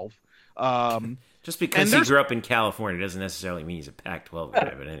 Pac-12. Just because he grew up in California doesn't necessarily mean he's a Pac-12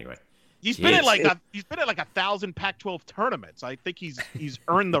 guy. But anyway, he's been at like 1,000 Pac-12 tournaments. I think he's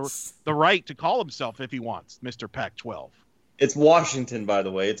earned the right to call himself, if he wants, Mr. Pac-12. It's Washington, by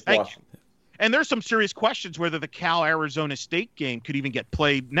the way. It's Washington. And there's some serious questions whether the Cal-Arizona State game could even get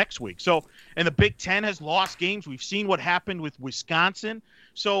played next week. So, and the Big Ten has lost games. We've seen what happened with Wisconsin.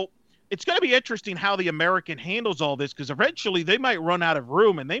 So it's going to be interesting how the American handles all this, because eventually they might run out of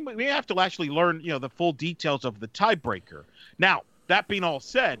room, and we have to actually learn, the full details of the tiebreaker. Now, that being all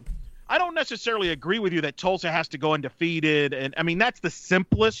said, I don't necessarily agree with you that Tulsa has to go undefeated. And I mean, that's the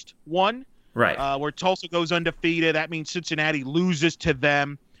simplest one. Right. Where Tulsa goes undefeated. That means Cincinnati loses to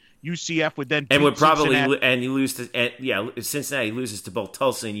them. UCF would then and would probably Cincinnati. And you lose to if Cincinnati loses to both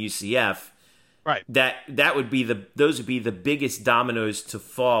Tulsa and UCF, right? Those would be the biggest dominoes to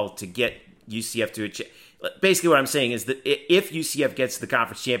fall to get UCF to basically what I'm saying is that if UCF gets the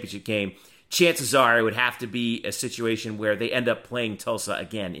conference championship game, chances are it would have to be a situation where they end up playing Tulsa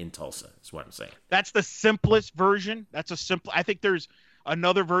again in Tulsa. That's what I'm saying. That's the simplest version. I think there's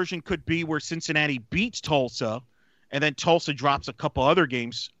another version could be where Cincinnati beats Tulsa. And then Tulsa drops a couple other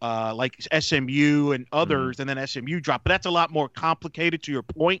games like SMU and others, and then SMU drop. But that's a lot more complicated to your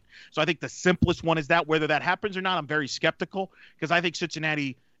point. So I think the simplest one is that. Whether that happens or not, I'm very skeptical, because I think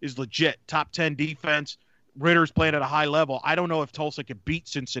Cincinnati is legit. Top 10 defense. Ritter's playing at a high level. I don't know if Tulsa could beat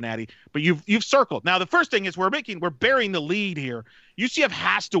Cincinnati, but you've circled. Now, the first thing is we're burying the lead here. UCF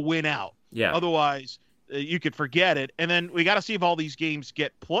has to win out. Yeah. Otherwise, you could forget it. And then we got to see if all these games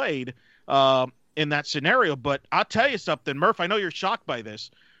get played. In that scenario. But I'll tell you something, Murph, I know you're shocked by this,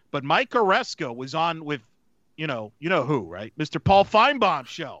 but Mike Oresco was on with, you know who, right? Mr. Paul Feinbaum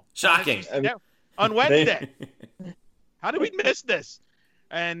show. Shocking. On Wednesday. How did we miss this?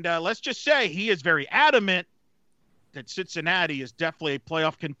 And let's just say he is very adamant that Cincinnati is definitely a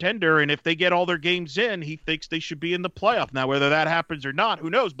playoff contender, and if they get all their games in, he thinks they should be in the playoff. Now, whether that happens or not, who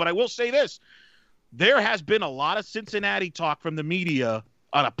knows? But I will say this. There has been a lot of Cincinnati talk from the media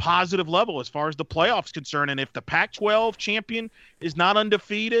on a positive level as far as the playoffs concerned. And if the Pac-12 champion is not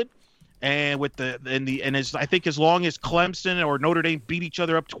undefeated, and I think as long as Clemson or Notre Dame beat each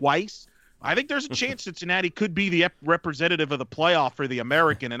other up twice, I think there's a chance Cincinnati could be the representative of the playoff for the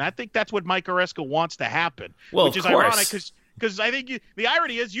American. And I think that's what Mike Oresco wants to happen. Well, which is ironic because I think the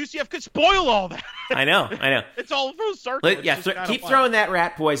irony is UCF could spoil all that. I know. It's all full circle. Keep throwing that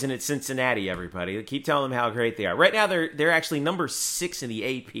rat poison at Cincinnati, everybody. Keep telling them how great they are. Right now, they're actually number 6 in the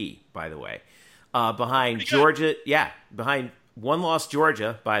AP, by the way, behind Georgia. Yeah, behind one-loss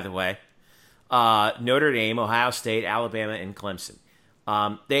Georgia, by the way, Notre Dame, Ohio State, Alabama, and Clemson.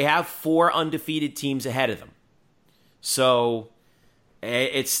 They have 4 undefeated teams ahead of them. So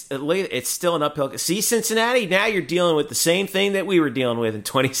it's still an uphill. See, Cincinnati, now you're dealing with the same thing that we were dealing with in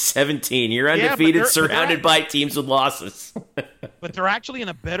 2017. You're undefeated, surrounded by teams with losses. But they're actually in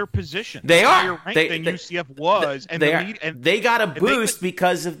a better position. They are. Than UCF was. They got a boost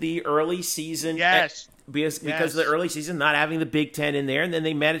because of the early season. Yes. Because of the early season, not having the Big Ten in there, and then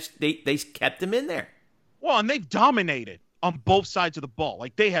they kept them in there. Well, and they've dominated on both sides of the ball.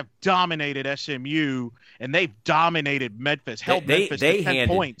 Like, they have dominated SMU, and they've dominated Memphis. Memphis to 10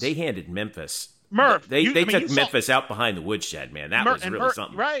 points. They handed Memphis. Murph, they took Memphis out behind the woodshed, man. That was really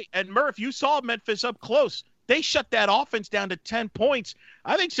something. Right, and Murph, you saw Memphis up close. They shut that offense down to 10 points.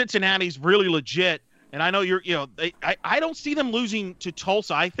 I think Cincinnati's really legit, and I know I don't see them losing to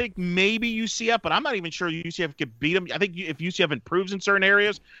Tulsa. I think maybe UCF, but I'm not even sure UCF could beat them. I think if UCF improves in certain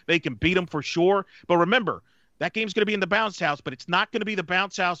areas, they can beat them for sure. But remember, that game's going to be in the bounce house, but it's not going to be the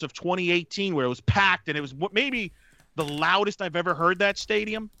bounce house of 2018 where it was packed and it was maybe the loudest I've ever heard that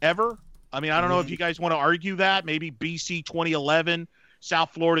stadium ever. I mean, I don't know if you guys want to argue that. Maybe BC 2011,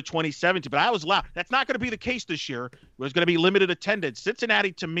 South Florida 2017, but I was loud. That's not going to be the case this year. There's going to be limited attendance.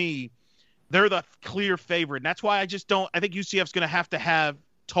 Cincinnati, to me, they're the clear favorite, and that's why I think UCF's going to have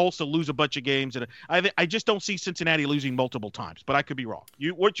Tulsa lose a bunch of games, and I just don't see Cincinnati losing multiple times, but I could be wrong.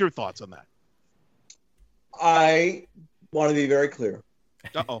 What's your thoughts on that? I want to be very clear.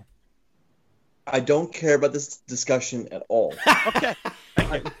 Uh-oh. I don't care about this discussion at all. Okay.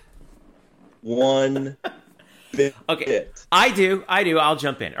 One bit. Okay, I do. I'll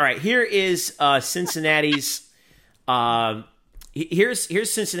jump in. All right, here is Cincinnati's.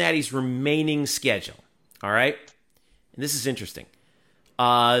 Here's Cincinnati's remaining schedule. All right, and this is interesting.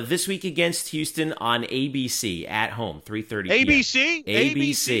 This week against Houston on ABC at home, 3:30 p.m.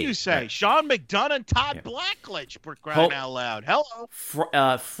 ABC, you say. Right. Sean McDonough and Todd Blackledge, for crying out loud.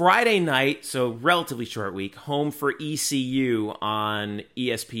 Hello. Friday night, so relatively short week, home for ECU on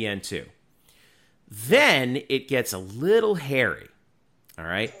ESPN2. Then it gets a little hairy, all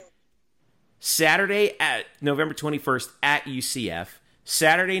right? Saturday at November 21st at UCF,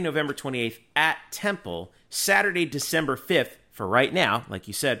 Saturday, November 28th at Temple, Saturday, December 5th, for right now, like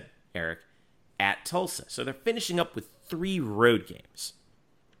you said, Eric, at Tulsa. So they're finishing up with 3 road games.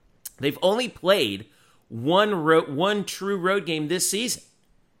 They've only played one true road game this season,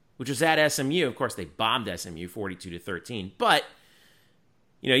 which was at SMU. Of course, they bombed SMU 42-13. But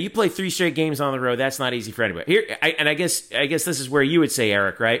you play 3 straight games on the road. That's not easy for anybody. I guess this is where you would say,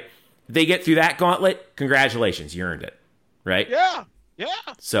 Eric, right? They get through that gauntlet. Congratulations, you earned it, right? Yeah.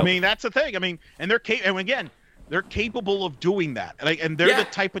 So I mean, that's the thing. I mean, and they're capable of doing that. And they're the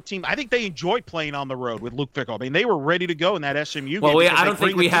type of team. I think they enjoy playing on the road with Luke Fickell. I mean, they were ready to go in that SMU game. Well, I don't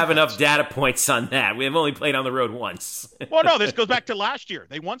think we have enough data points on that. We have only played on the road once. Well, no, this goes back to last year.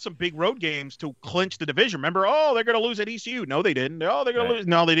 They won some big road games to clinch the division. Remember, they're going to lose at ECU. No, they didn't. Oh, they're going to lose.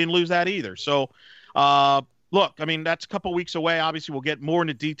 No, they didn't lose that either. So, look, I mean, that's a couple weeks away. Obviously, we'll get more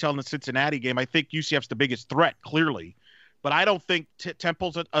into detail in the Cincinnati game. I think UCF's the biggest threat, clearly. But I don't think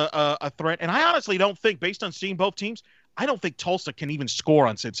Temple's a threat. And I honestly don't think, based on seeing both teams, I don't think Tulsa can even score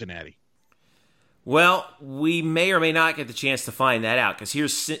on Cincinnati. Well, we may or may not get the chance to find that out, because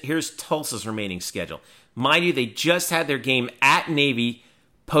here's Tulsa's remaining schedule. Mind you, they just had their game at Navy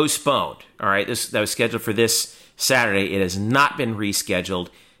postponed. All right, that was scheduled for this Saturday. It has not been rescheduled.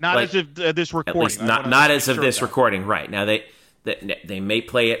 Not as of this recording. At least not as of this recording. Right now, they may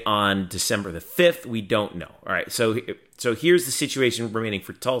play it on December the 5th. We don't know. All right, so here's the situation remaining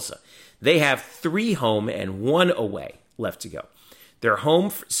for Tulsa. They have 3 home and 1 away left to go. They're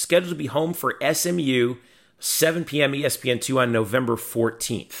scheduled to be home for SMU, 7 p.m. ESPN2 on November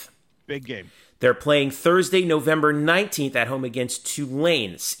 14th. Big game. They're playing Thursday, November 19th at home against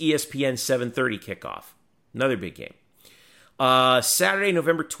Tulane. It's ESPN 7:30 kickoff. Another big game. Saturday,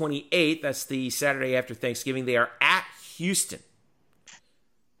 November 28th, that's the Saturday after Thanksgiving, they are at Houston.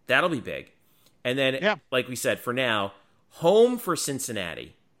 That'll be big. And then, like we said, for now, home for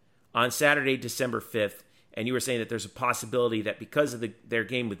Cincinnati on Saturday, December 5th. And you were saying that there's a possibility that because of their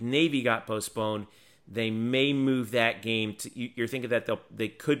game with Navy got postponed, they may move that game to. You're thinking that they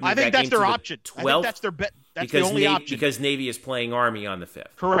could move that game to the 12th? I think that's their option. 12th? I think that's their bet. That's the only option. Because Navy is playing Army on the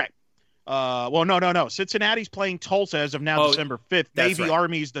 5th. Correct. Well, no. Cincinnati's playing Tulsa as of now, December 5th. Navy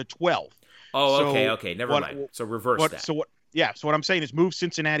Army's the 12th. Oh, okay. Never mind. So reverse that. So what I'm saying is move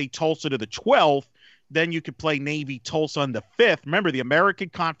Cincinnati, Tulsa to the 12th. Then you could play Navy, Tulsa on the 5th. Remember, the American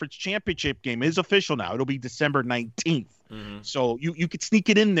Conference Championship game is official now. It'll be December 19th. Mm-hmm. So you could sneak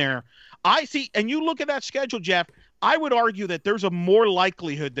it in there. I see, and you look at that schedule, Jeff, I would argue that there's a more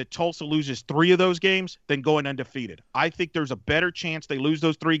likelihood that Tulsa loses 3 of those games than going undefeated. I think there's a better chance they lose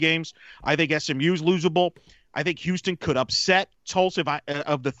those 3 games. I think SMU's losable. I think Houston could upset Tulsa.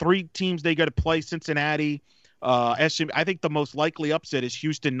 Of the 3 teams they got to play, Cincinnati, SMU, I think the most likely upset is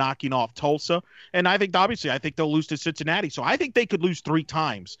Houston knocking off Tulsa. And I think they'll lose to Cincinnati. So I think they could lose 3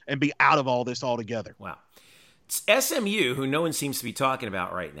 times and be out of all this altogether. Wow. SMU, who no one seems to be talking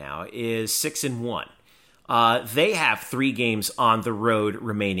about right now, is 6-1. They have 3 games on the road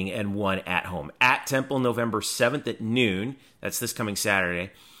remaining and 1 at home. At Temple, November 7th at noon. That's this coming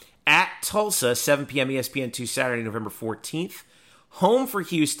Saturday. At Tulsa, 7 p.m. ESPN2, Saturday, November 14th. Home for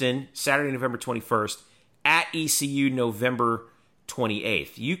Houston, Saturday, November 21st. At ECU, November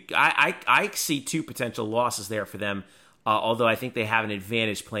 28th. I see 2 potential losses there for them. Although I think they have an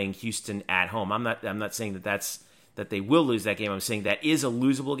advantage playing Houston at home. I'm not saying that they will lose that game. I'm saying that is a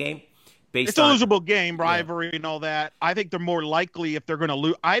losable game. It's a losable game, rivalry and all that. I think they're more likely if they're going to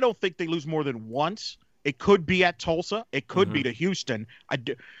lose. I don't think they lose more than once. It could be at Tulsa. It could be to Houston.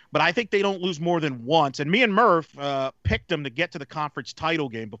 But I think they don't lose more than once. And me and Murph picked them to get to the conference title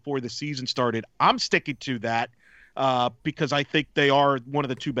game before the season started. I'm sticking to that because I think they are one of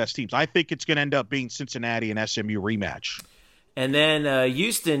the 2 best teams. I think it's going to end up being Cincinnati and SMU rematch. And then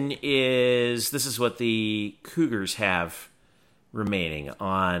Houston this is what the Cougars have remaining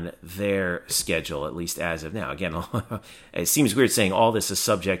on their schedule, at least as of now. Again, it seems weird saying all this is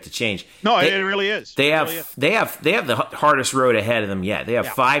subject to change. No, it really is. They have the hardest road ahead of them yet. They have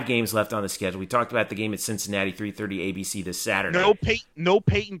 5 games left on the schedule. We talked about the game at Cincinnati, 3:30 ABC this Saturday. No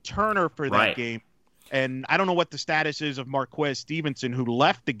Peyton Turner for that Right. game. And I don't know what the status is of Marquez Stevenson, who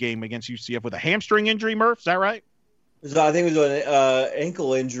left the game against UCF with a hamstring injury, Murph. Is that right? So I think it was an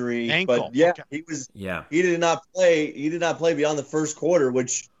ankle injury. Ankle, But yeah, okay. He did not play. He did not play beyond the first quarter,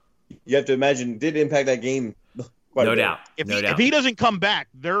 which you have to imagine did impact that game. Quite a No bit. doubt. If he doesn't come back,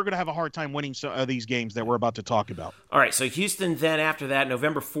 they're going to have a hard time winning these games that we're about to talk about. All right, so Houston then after that,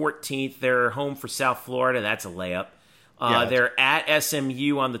 November 14th, they're home for South Florida. That's a layup. They're at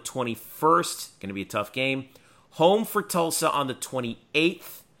SMU on the 21st. Going to be a tough game. Home for Tulsa on the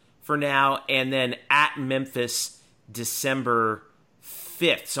 28th for now, and then at Memphis December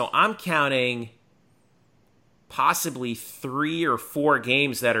 5th. So I'm counting possibly 3 or 4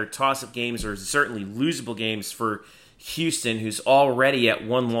 games that are toss-up games or certainly losable games for Houston, who's already at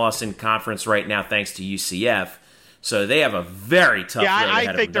 1 loss in conference right now thanks to UCF. So they have a very tough road I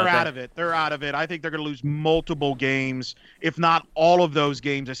ahead think of them, they're don't out of it. They're out of it. I think they're going to lose multiple games, if not all of those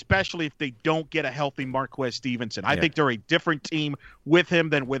games, especially if they don't get a healthy Marquez Stevenson. I think they're a different team with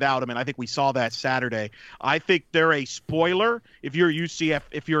him than without him, and I think we saw that Saturday. I think they're a spoiler. If you're a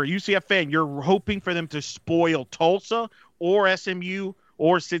UCF fan, you're hoping for them to spoil Tulsa or SMU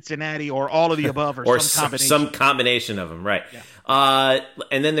or Cincinnati or all of the above or some combination. Some combination of them, right. Yeah.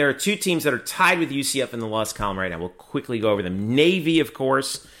 And then there are 2 teams that are tied with UCF in the loss column right now. We'll quickly go over them. Navy, of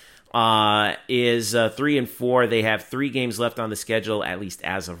course, is 3-4. They have 3 games left on the schedule, at least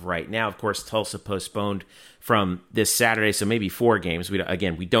as of right now. Of course, Tulsa postponed from this Saturday, so maybe 4 games. We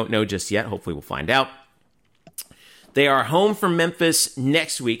don't know just yet. Hopefully we'll find out. They are home from Memphis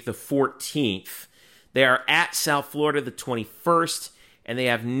next week, the 14th. They are at South Florida the 21st. And they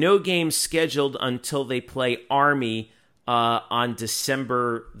have no games scheduled until they play Army on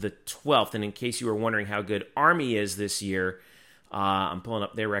December the 12th. And in case you were wondering how good Army is this year, I'm pulling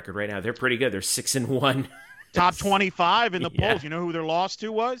up their record right now. They're pretty good. They're 6-1. Top 25 in the Yeah. polls. You know who their loss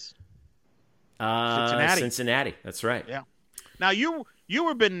to was? Cincinnati. That's right. Yeah. Now you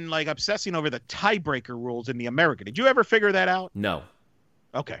have been like obsessing over the tiebreaker rules in the American. Did you ever figure that out? No.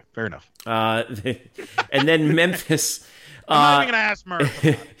 Okay, fair enough. And then Memphis. I'm not even going to ask Murph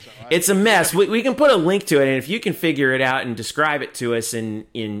about it. It's a mess. We can put a link to it, and if you can figure it out and describe it to us in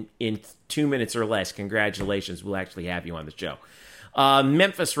 2 minutes or less, congratulations. We'll actually have you on the show.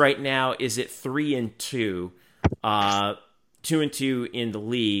 Memphis right now is at 3-2, 2-2 in the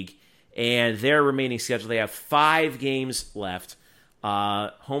league, and their remaining schedule, they have 5 games left.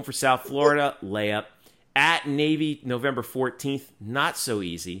 Home for South Florida, layup. At Navy, November 14th, not so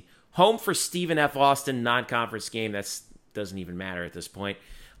easy. Home for Stephen F. Austin, non-conference game. That's doesn't even matter at this point.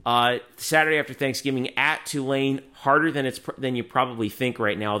 Saturday after Thanksgiving at Tulane, harder than you probably think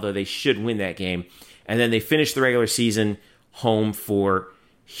right now, although they should win that game. And then they finish the regular season home for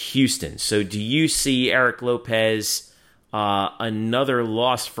Houston. So do you see, Eric Lopez, another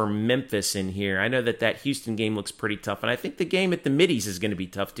loss for Memphis in here? I know that Houston game looks pretty tough, and I think the game at the Middies is going to be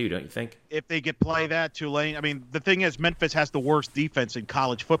tough too, don't you think? If they could play that, Tulane. I mean, the thing is, Memphis has the worst defense in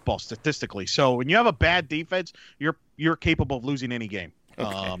college football statistically. So when you have a bad defense, you're capable of losing any game.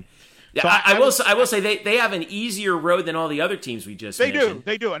 Okay. So I will say they have an easier road than all the other teams we just mentioned.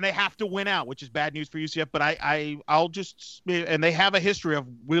 They do, and they have to win out, which is bad news for UCF. But and they have a history of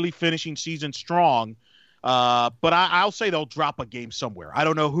really finishing season strong. But I'll say they'll drop a game somewhere. I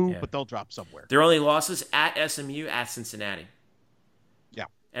don't know who, but they'll drop somewhere. Their only losses at SMU, at Cincinnati. Yeah.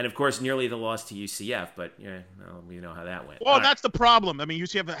 And, of course, nearly the loss to UCF, but we know how that went. Well, that's the problem. I mean,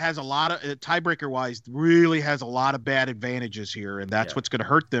 UCF has a lot of, tiebreaker-wise, really has a lot of bad advantages here, and that's what's going to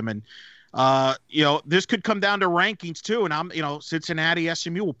hurt them. And, this could come down to rankings, too. And Cincinnati,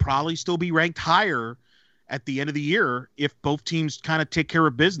 SMU will probably still be ranked higher at the end of the year if both teams kind of take care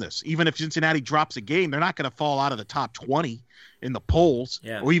of business. Even if Cincinnati drops a game, they're not going to fall out of the top 20 in the polls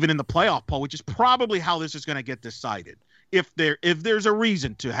or even in the playoff poll, which is probably how this is going to get decided. If there's a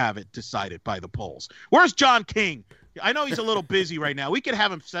reason to have it decided by the polls. Where's John King? I know he's a little busy right now. We could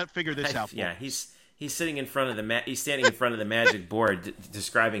have him figure this out. Yeah, he's sitting in front of he's standing in front of the magic board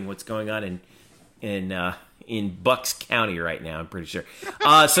describing what's going on in Bucks County right now. I'm pretty sure.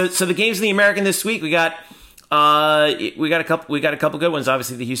 So the games in the American this week, we got a couple good ones.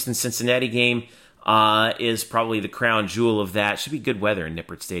 Obviously, the Houston-Cincinnati game is probably the crown jewel of that. Should be good weather in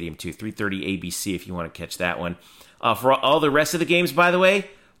Nippert Stadium too. 3:30 ABC if you want to catch that one. For all the rest of the games, by the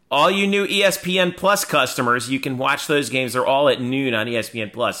way, all you new ESPN Plus customers, you can watch those games. They're all at noon on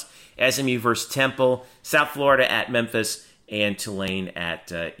ESPN Plus. SMU versus Temple, South Florida at Memphis, and Tulane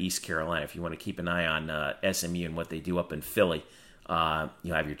at East Carolina. If you want to keep an eye on SMU and what they do up in Philly,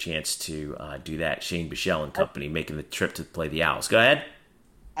 you'll have your chance to do that. Shane Buechele and company making the trip to play the Owls. Go ahead.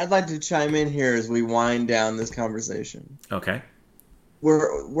 I'd like to chime in here as we wind down this conversation. Okay.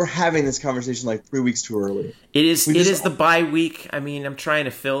 We're having this conversation like 3 weeks too early. It is the bye week. I mean, I'm trying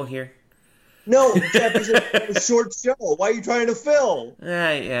to fill here. No, Jeff, it's a short show. Why are you trying to fill?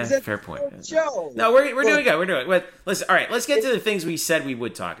 Yeah, fair point. Show. No, we're doing good. We're doing it. But listen, all right, let's get to the things we said we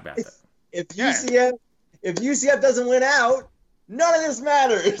would talk about. If UCF doesn't win out, none of this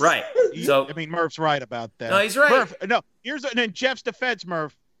matters. Right. So I mean, Murph's right about that. No, he's right. Murph, no, and in Jeff's defense,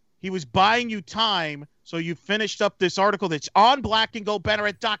 Murph, he was buying you time, so you finished up this article that's on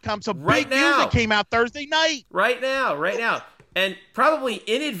blackandgoldbanneret.com. So right big news that came out Thursday night. Right now. And probably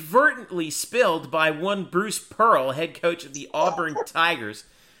inadvertently spilled by one Bruce Pearl, head coach of the Auburn Tigers.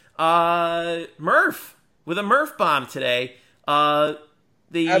 Murph, with a Murph bomb today.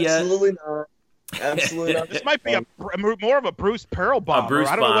 Absolutely not. Absolutely not. This might be more of a Bruce Pearl bomb.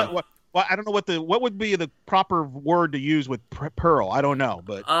 I don't know I don't know what would be the proper word to use with Pearl. I don't know,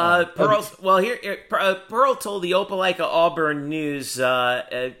 but Pearl told the Opelika Auburn News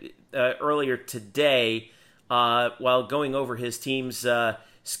earlier today while going over his team's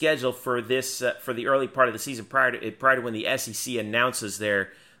schedule for the early part of the season prior to when the SEC announces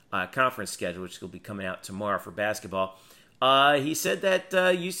their conference schedule, which will be coming out tomorrow for basketball. He said that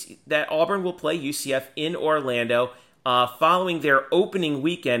that Auburn will play UCF in Orlando. Following their opening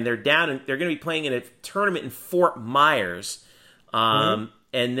weekend, they're going to be playing in a tournament in Fort Myers, and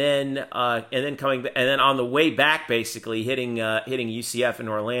then on the way back, basically hitting UCF in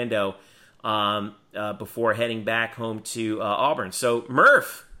Orlando before heading back home to Auburn. So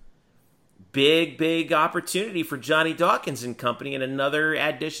Murph, big opportunity for Johnny Dawkins and company, and another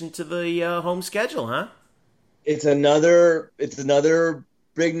addition to the home schedule, huh? It's another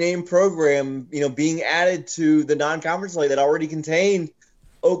big name program, being added to the non-conference slate that already contained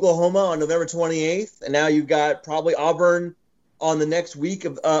Oklahoma on November 28th, and now you've got probably Auburn on the next week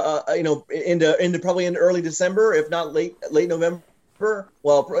of into probably in early December, if not late November.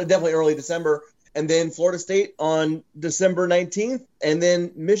 Well, definitely early December, and then Florida State on December 19th, and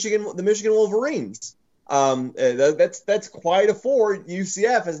then the Michigan Wolverines. That's quite a four.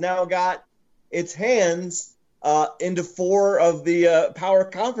 UCF has now got its hands into four of the power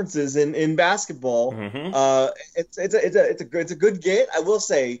conferences in basketball. It's a good get. I will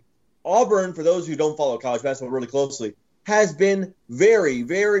say, Auburn, for those who don't follow college basketball really closely, has been very,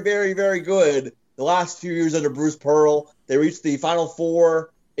 very, very, very good the last few years under Bruce Pearl. They reached the Final Four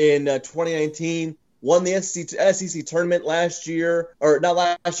in 2019, won the SEC tournament last year, or not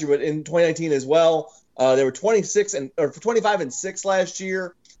last year, but in 2019 as well. They were 25-6 last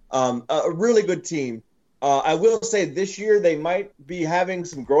year. A really good team. I will say this year they might be having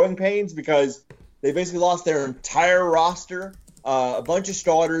some growing pains because they basically lost their entire roster, a bunch of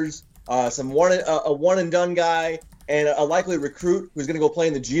starters, a one and done guy, and a likely recruit who's going to go play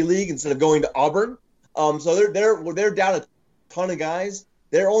in the G League instead of going to Auburn. So they're down a ton of guys.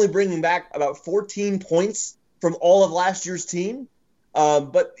 They're only bringing back about 14 points from all of last year's team.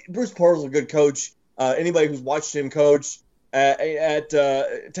 But Bruce Pearl's a good coach. Anybody who's watched him coach at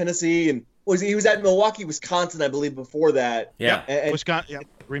Tennessee and he was at Milwaukee, Wisconsin, I believe, before that. Yeah, and Wisconsin,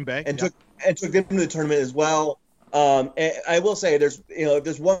 Green Bay, and took them to the tournament as well. And I will say, if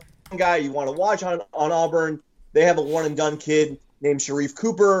there's one guy you want to watch on Auburn, they have a one and done kid named Sharif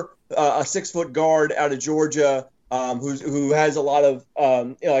Cooper, a 6-foot guard out of Georgia, who has a lot of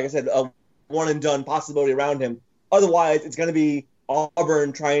like I said, a one and done possibility around him. Otherwise, it's going to be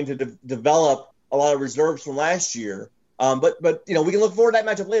Auburn trying to develop a lot of reserves from last year. But we can look forward to that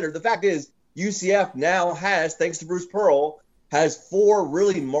matchup later. The fact is, UCF now has, thanks to Bruce Pearl, has 4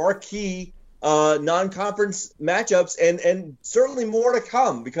 really marquee non-conference matchups, and certainly more to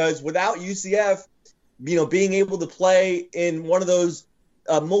come. Because without UCF, being able to play in one of those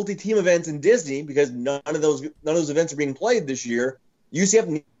multi-team events in Disney, because none of those events are being played this year,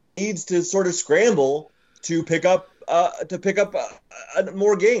 UCF needs to sort of scramble to pick up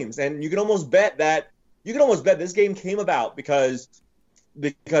more games, and you can almost bet this game came about because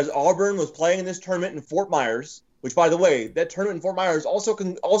Auburn was playing in this tournament in Fort Myers, which, by the way, that tournament in Fort Myers also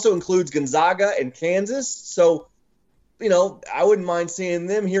includes Gonzaga and Kansas. So, I wouldn't mind seeing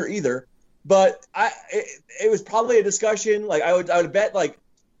them here either. But it was probably a discussion. Like I would bet like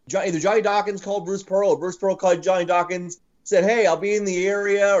either Johnny Dawkins called Bruce Pearl or Bruce Pearl called Johnny Dawkins, said, "Hey, I'll be in the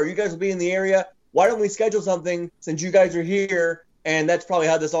area, or you guys will be in the area. Why don't we schedule something since you guys are here?" And that's probably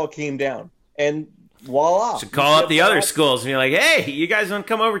how this all came down. And voila! Should call up the other schools and be like, "Hey, you guys want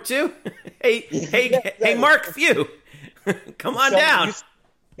to come over too? hey, Mark Few." Come on So down.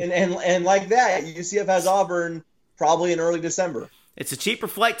 And like that, UCF has Auburn probably in early December. It's a cheaper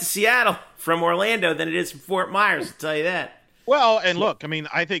flight to Seattle from Orlando than it is from Fort Myers, I'll tell you that. Well, and look, I mean,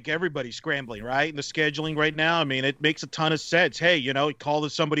 I think everybody's scrambling, right? In the scheduling right now, I mean, it makes a ton of sense. Hey, you call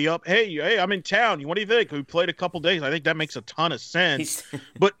somebody up. Hey, I'm in town. What do you think? We played a couple days. I think that makes a ton of sense.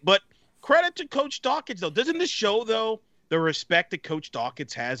 But credit to Coach Dawkins, though. Doesn't this show, though, the respect that Coach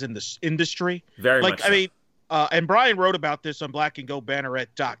Dawkins has in this industry? Very much so. I mean, and Brian wrote about this on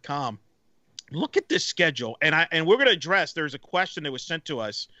blackandgoldbanneret.com. Look at this schedule, and we're going to address. There's a question that was sent to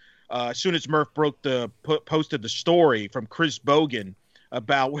us as soon as Murph posted the story from Chris Bogan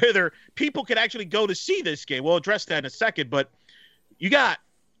about whether people could actually go to see this game. We'll address that in a second, but you got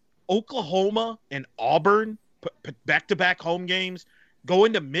Oklahoma and Auburn back-to-back home games,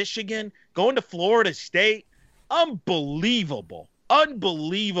 going to Michigan, going to Florida State. Unbelievable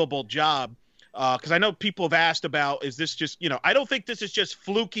job. Because I know people have asked about, is this just, I don't think this is just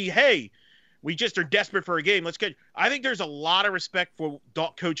fluky, hey, we just are desperate for a game. Let's get. I think there's a lot of respect for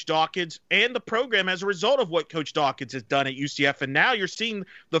Coach Dawkins and the program as a result of what Coach Dawkins has done at UCF. And now you're seeing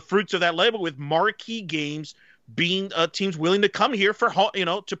the fruits of that labor with marquee games being teams willing to come here for,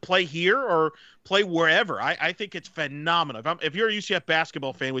 to play here or play wherever. I think it's phenomenal. If you're a UCF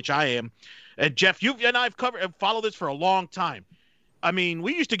basketball fan, which I am, and Jeff, you and I've followed this for a long time. I mean,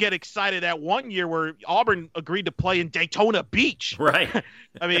 we used to get excited that one year where Auburn agreed to play in Daytona Beach. Right.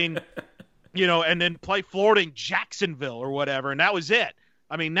 I mean, and then play Florida in Jacksonville or whatever, and that was it.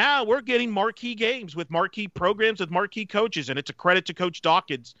 I mean, now we're getting marquee games with marquee programs with marquee coaches, and it's a credit to Coach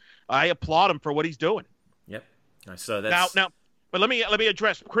Dawkins. I applaud him for what he's doing. Yep. So that's now, but let me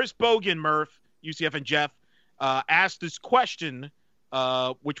address Chris Bogan, Murph, UCF, and Jeff asked this question.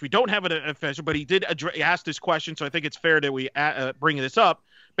 Which we don't have an official, but he did ask this question, so I think it's fair that we bring this up.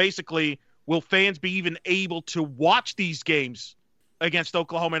 Basically, will fans be even able to watch these games against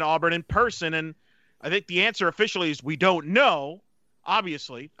Oklahoma and Auburn in person? And I think the answer officially is we don't know.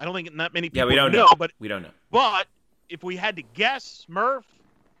 Obviously, I don't think that many people we don't know, but we don't know. But if we had to guess, Murph,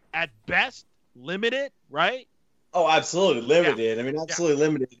 at best, limited, right? Oh, absolutely limited. Yeah. I mean, absolutely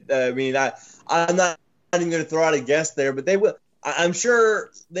limited. I mean, I'm not even going to throw out a guess there, but they will. I'm sure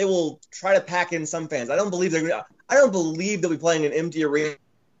they will try to pack in some fans. I don't believe they'll be playing in empty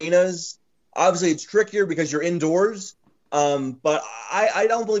arenas. Obviously, it's trickier because you're indoors. But I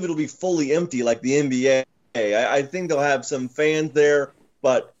don't believe it'll be fully empty like the NBA. I think they'll have some fans there,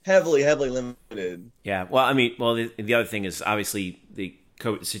 but heavily limited. Yeah. Well, I mean, the other thing is obviously the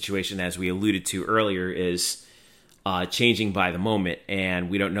COVID situation, as we alluded to earlier, is changing by the moment,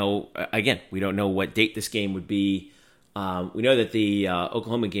 and we don't know. Again, we don't know what date this game would be. We know that the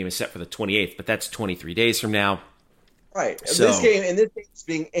Oklahoma game is set for the 28th, but that's 23 days from now. Right. So, this game is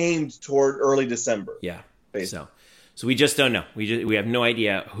being aimed toward early December. Yeah. Basically. So we just don't know. We have no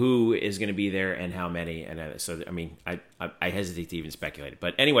idea who is going to be there and how many. And so, I mean, I hesitate to even speculate.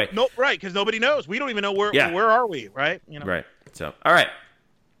 But anyway. No, right, because nobody knows. We don't even know where are we, right? Right. So, all right.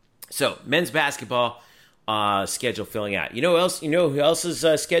 So, men's basketball schedule filling out. You know who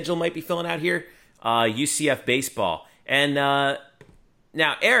else's schedule might be filling out here? UCF baseball. And now,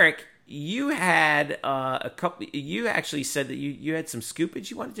 Eric, you had a couple. You actually said that you had some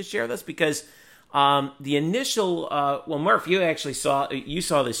scoopage you wanted to share with us because the initial. Murph, you actually saw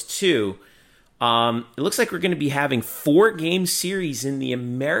this too. It looks like we're going to be having 4-game series in the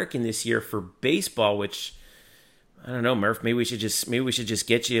American this year for baseball, which I don't know, Murph. Maybe we should just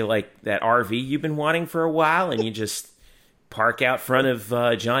get you like that RV you've been wanting for a while, and you just park out front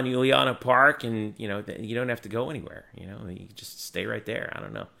of John Juliana Park, and you don't have to go anywhere. You just stay right there. I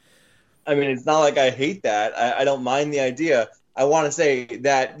don't know. I mean, it's not like I hate that. I don't mind the idea. I want to say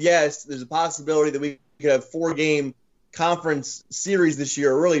that yes, there's a possibility that we could have 4-game conference series this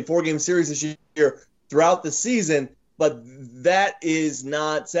year, or really 4-game series this year throughout the season. But that is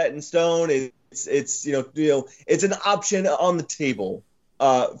not set in stone. It's it's an option on the table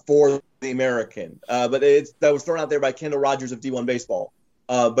for the American, but that was thrown out there by Kendall Rogers of D1 Baseball.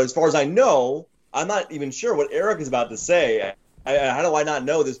 But as far as I know, I'm not even sure what Eric is about to say. How do I not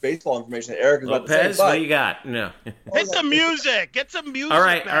know this baseball information that Eric is about to say? Lopez, what do you got? No. Hit the music. Get some music. All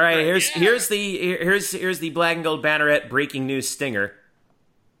right. Here's the Black and Gold Banneret breaking news stinger.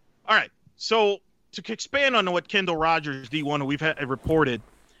 All right. So to expand on what Kendall Rogers, D1, we've reported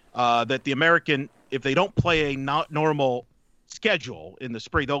that the American, if they don't play a normal schedule in the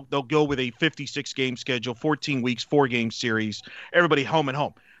spring, they'll go with a 56-game schedule, 14 weeks, 4-game series, everybody home and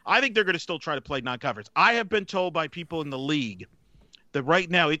home. I think they're going to still try to play non-conference. I have been told by people in the league that right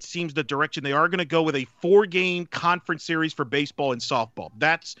now it seems the direction they are going to go with a 4-game conference series for baseball and softball.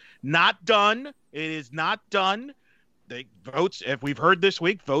 That's not done. It is not done. they votes. If we've heard this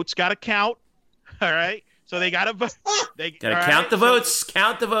week, votes got to count. All right. So they got to vote. They got to count the votes.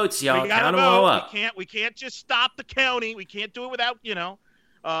 Count the votes, y'all. Count them all up. We can't just stop the counting. We can't do it without,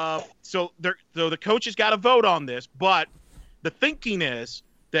 So the coaches got to vote on this. But the thinking is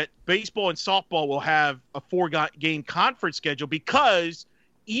that baseball and softball will have a 4-game conference schedule, because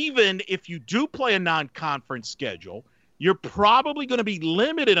even if you do play a non-conference schedule, you're probably going to be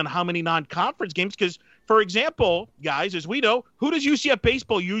limited on how many non-conference games. Because, for example, guys, as we know, who does UCF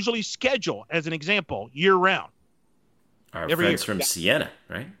baseball usually schedule, as an example, year-round? Our friends from Siena,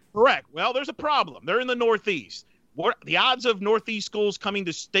 right? Correct. Well, there's a problem. They're in the Northeast. The odds of Northeast schools coming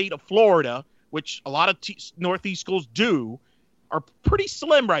to state of Florida, which a lot of Northeast schools do, are pretty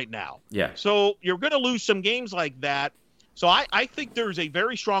slim right now. Yeah. So you're going to lose some games like that. So I think there's a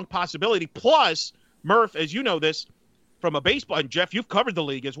very strong possibility. Plus, Murph, as you know this, from a baseball, and Jeff, you've covered the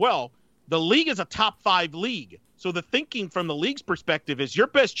league as well. The league is a top 5 league. So the thinking from the league's perspective is your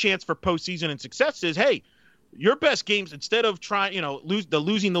best chance for postseason and success is, hey, your best games, instead of trying,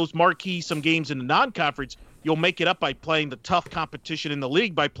 losing those marquee some games in the non-conference, you'll make it up by playing the tough competition in the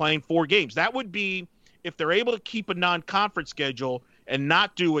league by playing 4 games. That would be if they're able to keep a non-conference schedule and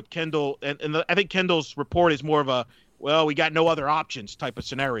not do what Kendall, and I think Kendall's report is more of a, well, we got no other options type of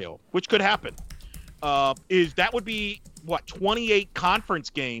scenario, which could happen. That would be, 28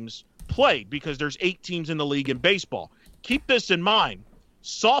 conference games played, because there's 8 teams in the league in baseball. Keep this in mind.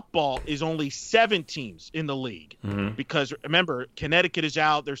 Softball is only 7 teams in the league, because remember, Connecticut is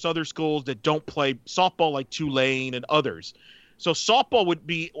out. There's other schools that don't play softball, like Tulane and others. So softball would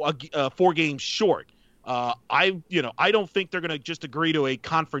be 4 games short. I don't think they're going to just agree to a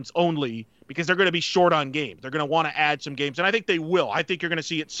conference only, because they're going to be short on games. They're going to want to add some games, and I think they will. I think you're going to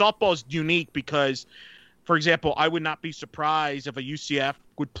see it. Softball is unique because, for example, I would not be surprised if a UCF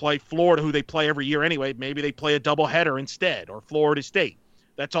would play Florida, who they play every year anyway. Maybe they play a doubleheader instead, or Florida State.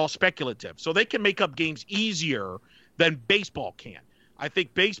 That's all speculative. So they can make up games easier than baseball can. I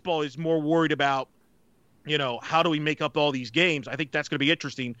think baseball is more worried about, how do we make up all these games? I think that's going to be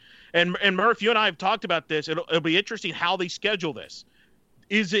interesting. And Murph, you and I have talked about this. It'll be interesting how they schedule this.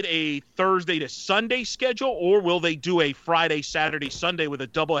 Is it a Thursday to Sunday schedule, or will they do a Friday, Saturday, Sunday with a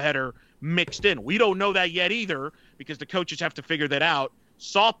doubleheader mixed in? We don't know that yet either, because the coaches have to figure that out.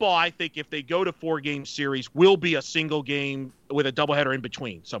 Softball, I think, if they go to 4-game series, will be a single game with a doubleheader in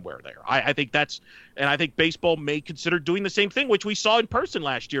between somewhere there. I think and I think baseball may consider doing the same thing, which we saw in person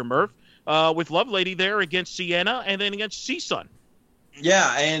last year, Murph, with Lovelady there against Siena and then against CSUN.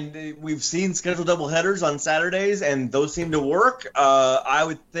 Yeah, and we've seen scheduled doubleheaders on Saturdays, and those seem to work. I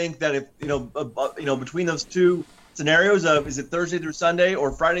would think that if between those two scenarios of is it Thursday through Sunday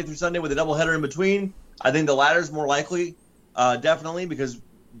or Friday through Sunday with a doubleheader in between, I think the latter is more likely, definitely, because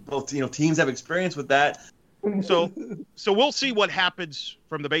both teams have experience with that. So we'll see what happens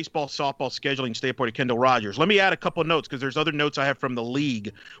from the baseball softball scheduling standpoint of Kendall Rogers. Let me add a couple of notes, because there's other notes I have from the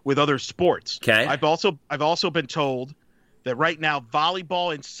league with other sports. Okay. I've also been told that right now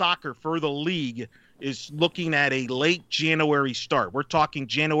volleyball and soccer for the league is looking at a late January start. We're talking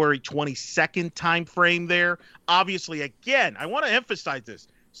January 22nd time frame there. Obviously, again, I want to emphasize this.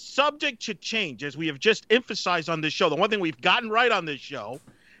 Subject to change, as we have just emphasized on this show. The one thing we've gotten right on this show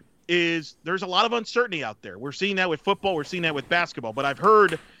is there's a lot of uncertainty out there. We're seeing that with football. We're seeing that with basketball. But I've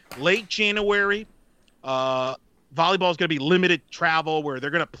heard late January, volleyball is going to be limited travel, where they're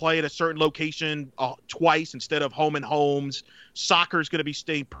going to play at a certain location twice instead of home and homes. Soccer is going to be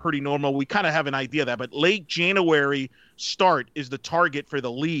staying pretty normal. We kind of have an idea of that. But late January start is the target for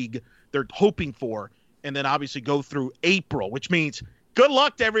the league they're hoping for. And then obviously go through April, which means good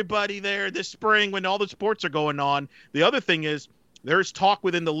luck to everybody there this spring when all the sports are going on. The other thing is there's talk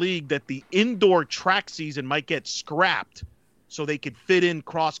within the league that the indoor track season might get scrapped so they could fit in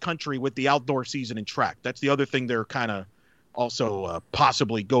cross country with the outdoor season in track. That's the other thing they're kind of also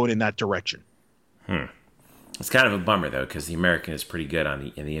possibly going in that direction. It's kind of a bummer, though, because the American is pretty good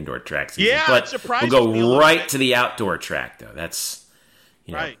in the indoor track season. Yeah, but it surprises we'll me a go little right bit. to the outdoor track, though. That's,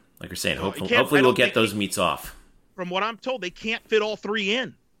 right. Like you're saying, Well, hopefully we'll get those meets off. From what I'm told, they can't fit all 3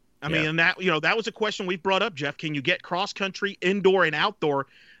 in. I mean, and that was a question we brought up, Jeff. Can you get cross country, indoor, and outdoor?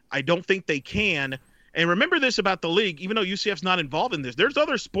 I don't think they can. And remember this about the league, even though UCF's not involved in this, there's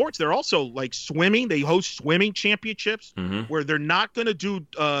other sports. They're also like swimming. They host swimming championships where they're not going to do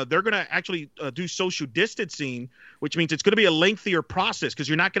they're going to actually do social distancing, which means it's going to be a lengthier process, because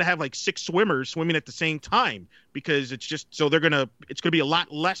you're not going to have like 6 swimmers swimming at the same time, because it's going to be a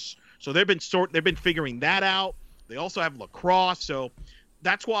lot less. So they've been figuring that out. They also have lacrosse. So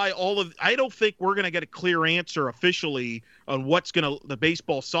that's why I don't think we're going to get a clear answer officially on what's the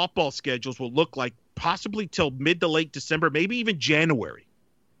baseball softball schedules will look like possibly till mid to late December, maybe even January.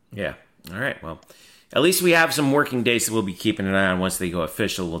 Yeah. All right. Well, at least we have some working days that we'll be keeping an eye on. Once they go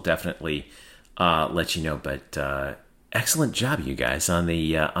official, we'll definitely let you know. But excellent job, you guys, on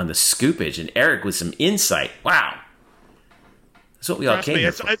the scoopage, and Eric with some insight. Wow. That's what we all came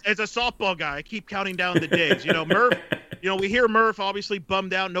here for. As a softball guy, I keep counting down the days. Murph, we hear Murph obviously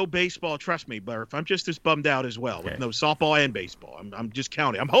bummed out, no baseball. Trust me, Murph, I'm just as bummed out as well with no softball and baseball. I'm just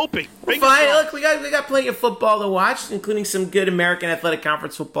counting. I'm hoping. Fine. Look, we got plenty of football to watch, including some good American Athletic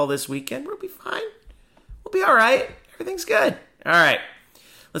Conference football this weekend. We'll be fine. We'll be all right. Everything's good. All right.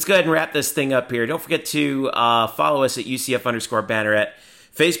 Let's go ahead and wrap this thing up here. Don't forget to follow us at UCF_Banneret,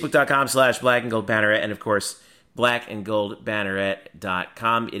 Facebook.com/blackandgoldbanneret, and of course,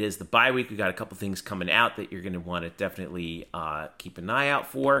 blackandgoldbanneret.com. It is the bye week. We got a couple things coming out that you're going to want to definitely keep an eye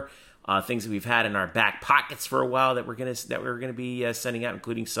out for. Things that we've had in our back pockets for a while that we're going to be sending out,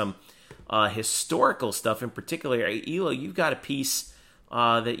 including some historical stuff. In particular, Elo, you've got a piece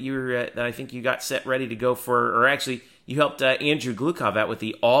that I think you got set ready to go for, or actually you helped Andrew Glukov out with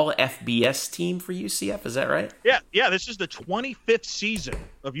the all FBS team for UCF. Is that right? Yeah. This is the 25th season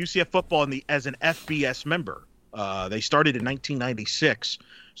of UCF football as an FBS member. They started in 1996,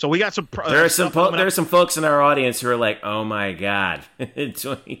 so we got some. There are some folks in our audience who are like, "Oh my God!"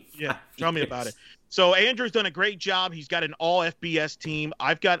 Yeah, tell me about it. So Andrew's done a great job. He's got an all FBS team.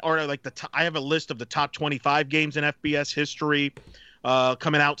 I have a list of the top 25 games in FBS history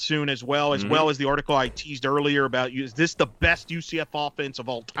coming out soon, as well as the article I teased earlier about. Is this the best UCF offense of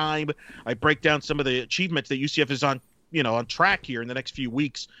all time? I break down some of the achievements that UCF is on track here in the next few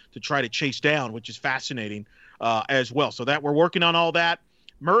weeks to try to chase down, which is fascinating. As well. So that we're working on all that.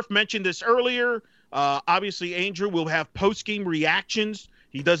 Murph mentioned this earlier. Obviously, Andrew will have post-game reactions.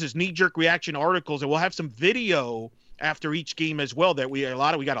 He does his knee-jerk reaction articles, and we'll have some video after each game as well. We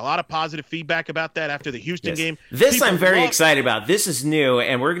got a lot of positive feedback about that after the Houston game. This I'm very excited about. This is new,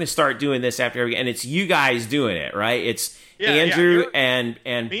 and we're going to start doing this after every. And it's you guys doing it, right? It's Andrew and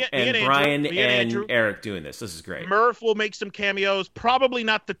Brian and Eric doing this. This is great. Murph will make some cameos. Probably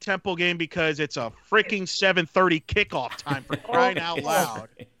not the Temple game because it's a freaking 7:30 kickoff time, for crying out loud.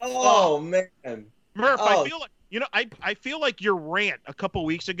 Oh man, Murph, I feel like I feel like your rant a couple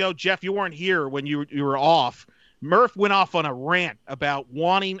weeks ago, Jeff. You weren't here when you were off. Murph went off on a rant about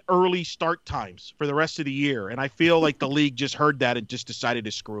wanting early start times for the rest of the year, and I feel like the league just heard that and just decided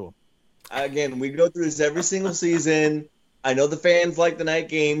to screw him. Again, we go through this every single season. I know the fans like the night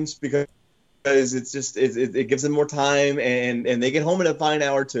games because it gives them more time, and they get home in a fine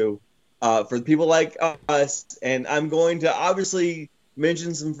hour too. For people like us, and I'm going to obviously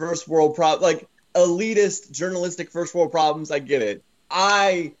mention some first world like elitist journalistic first world problems. I get it.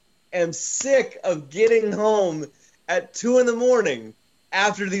 I am sick of getting home at 2 a.m.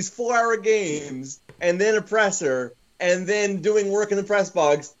 after these 4-hour games, and then a presser, and then doing work in the press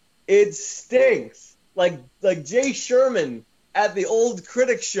box. It stinks. Like Jay Sherman at the old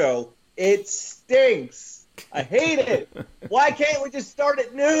Critics Show. It stinks. I hate it. Why can't we just start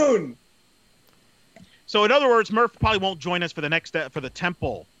at noon? So in other words, Murph probably won't join us for the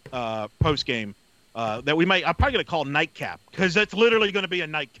Temple post game. That we might. I'm probably going to call nightcap because that's literally going to be a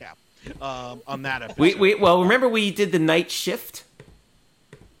nightcap on that episode. Well, remember we did the night shift.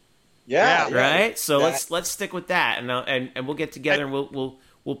 Yeah. Right. So let's stick with that, and we'll get together and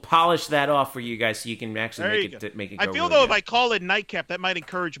we'll polish that off for you guys so you can actually make it go. I feel really though good. if I call it nightcap, that might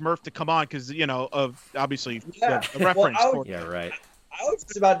encourage Murph to come on because of obviously the reference. Yeah, right. I was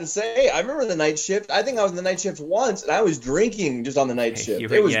just about to say, I remember the night shift. I think I was in the night shift once, and I was drinking just on the night shift.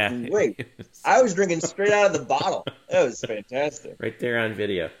 It was great. I was drinking straight out of the bottle. It was fantastic. Right there on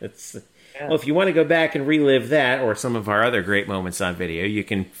video. Well, if you want to go back and relive that or some of our other great moments on video, you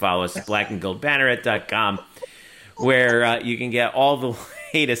can follow us at blackandgoldbanneret.com, where you can get all the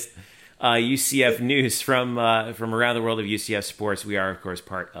latest UCF news from around the world of UCF sports. We are, of course,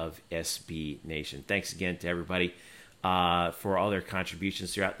 part of SB Nation. Thanks again to everybody for all their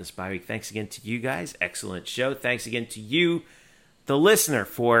contributions throughout this bye week. Thanks again to you guys. Excellent show. Thanks again to you, the listener,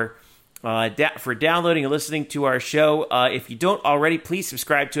 for downloading and listening to our show. If you don't already, please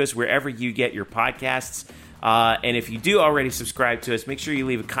subscribe to us wherever you get your podcasts. And if you do already subscribe to us, make sure you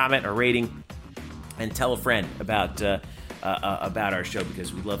leave a comment or rating and tell a friend about our show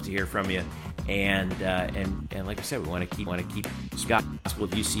because we'd love to hear from you. And like I said, we want to keep gospel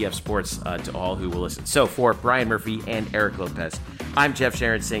of UCF sports to all who will listen. So for Brian Murphy and Eric Lopez, I'm Jeff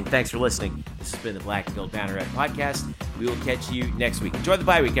Sharon saying thanks for listening. This has been the Black and Gold Banneret podcast. We will catch you next week. Enjoy the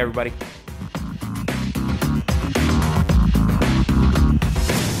bye week, everybody.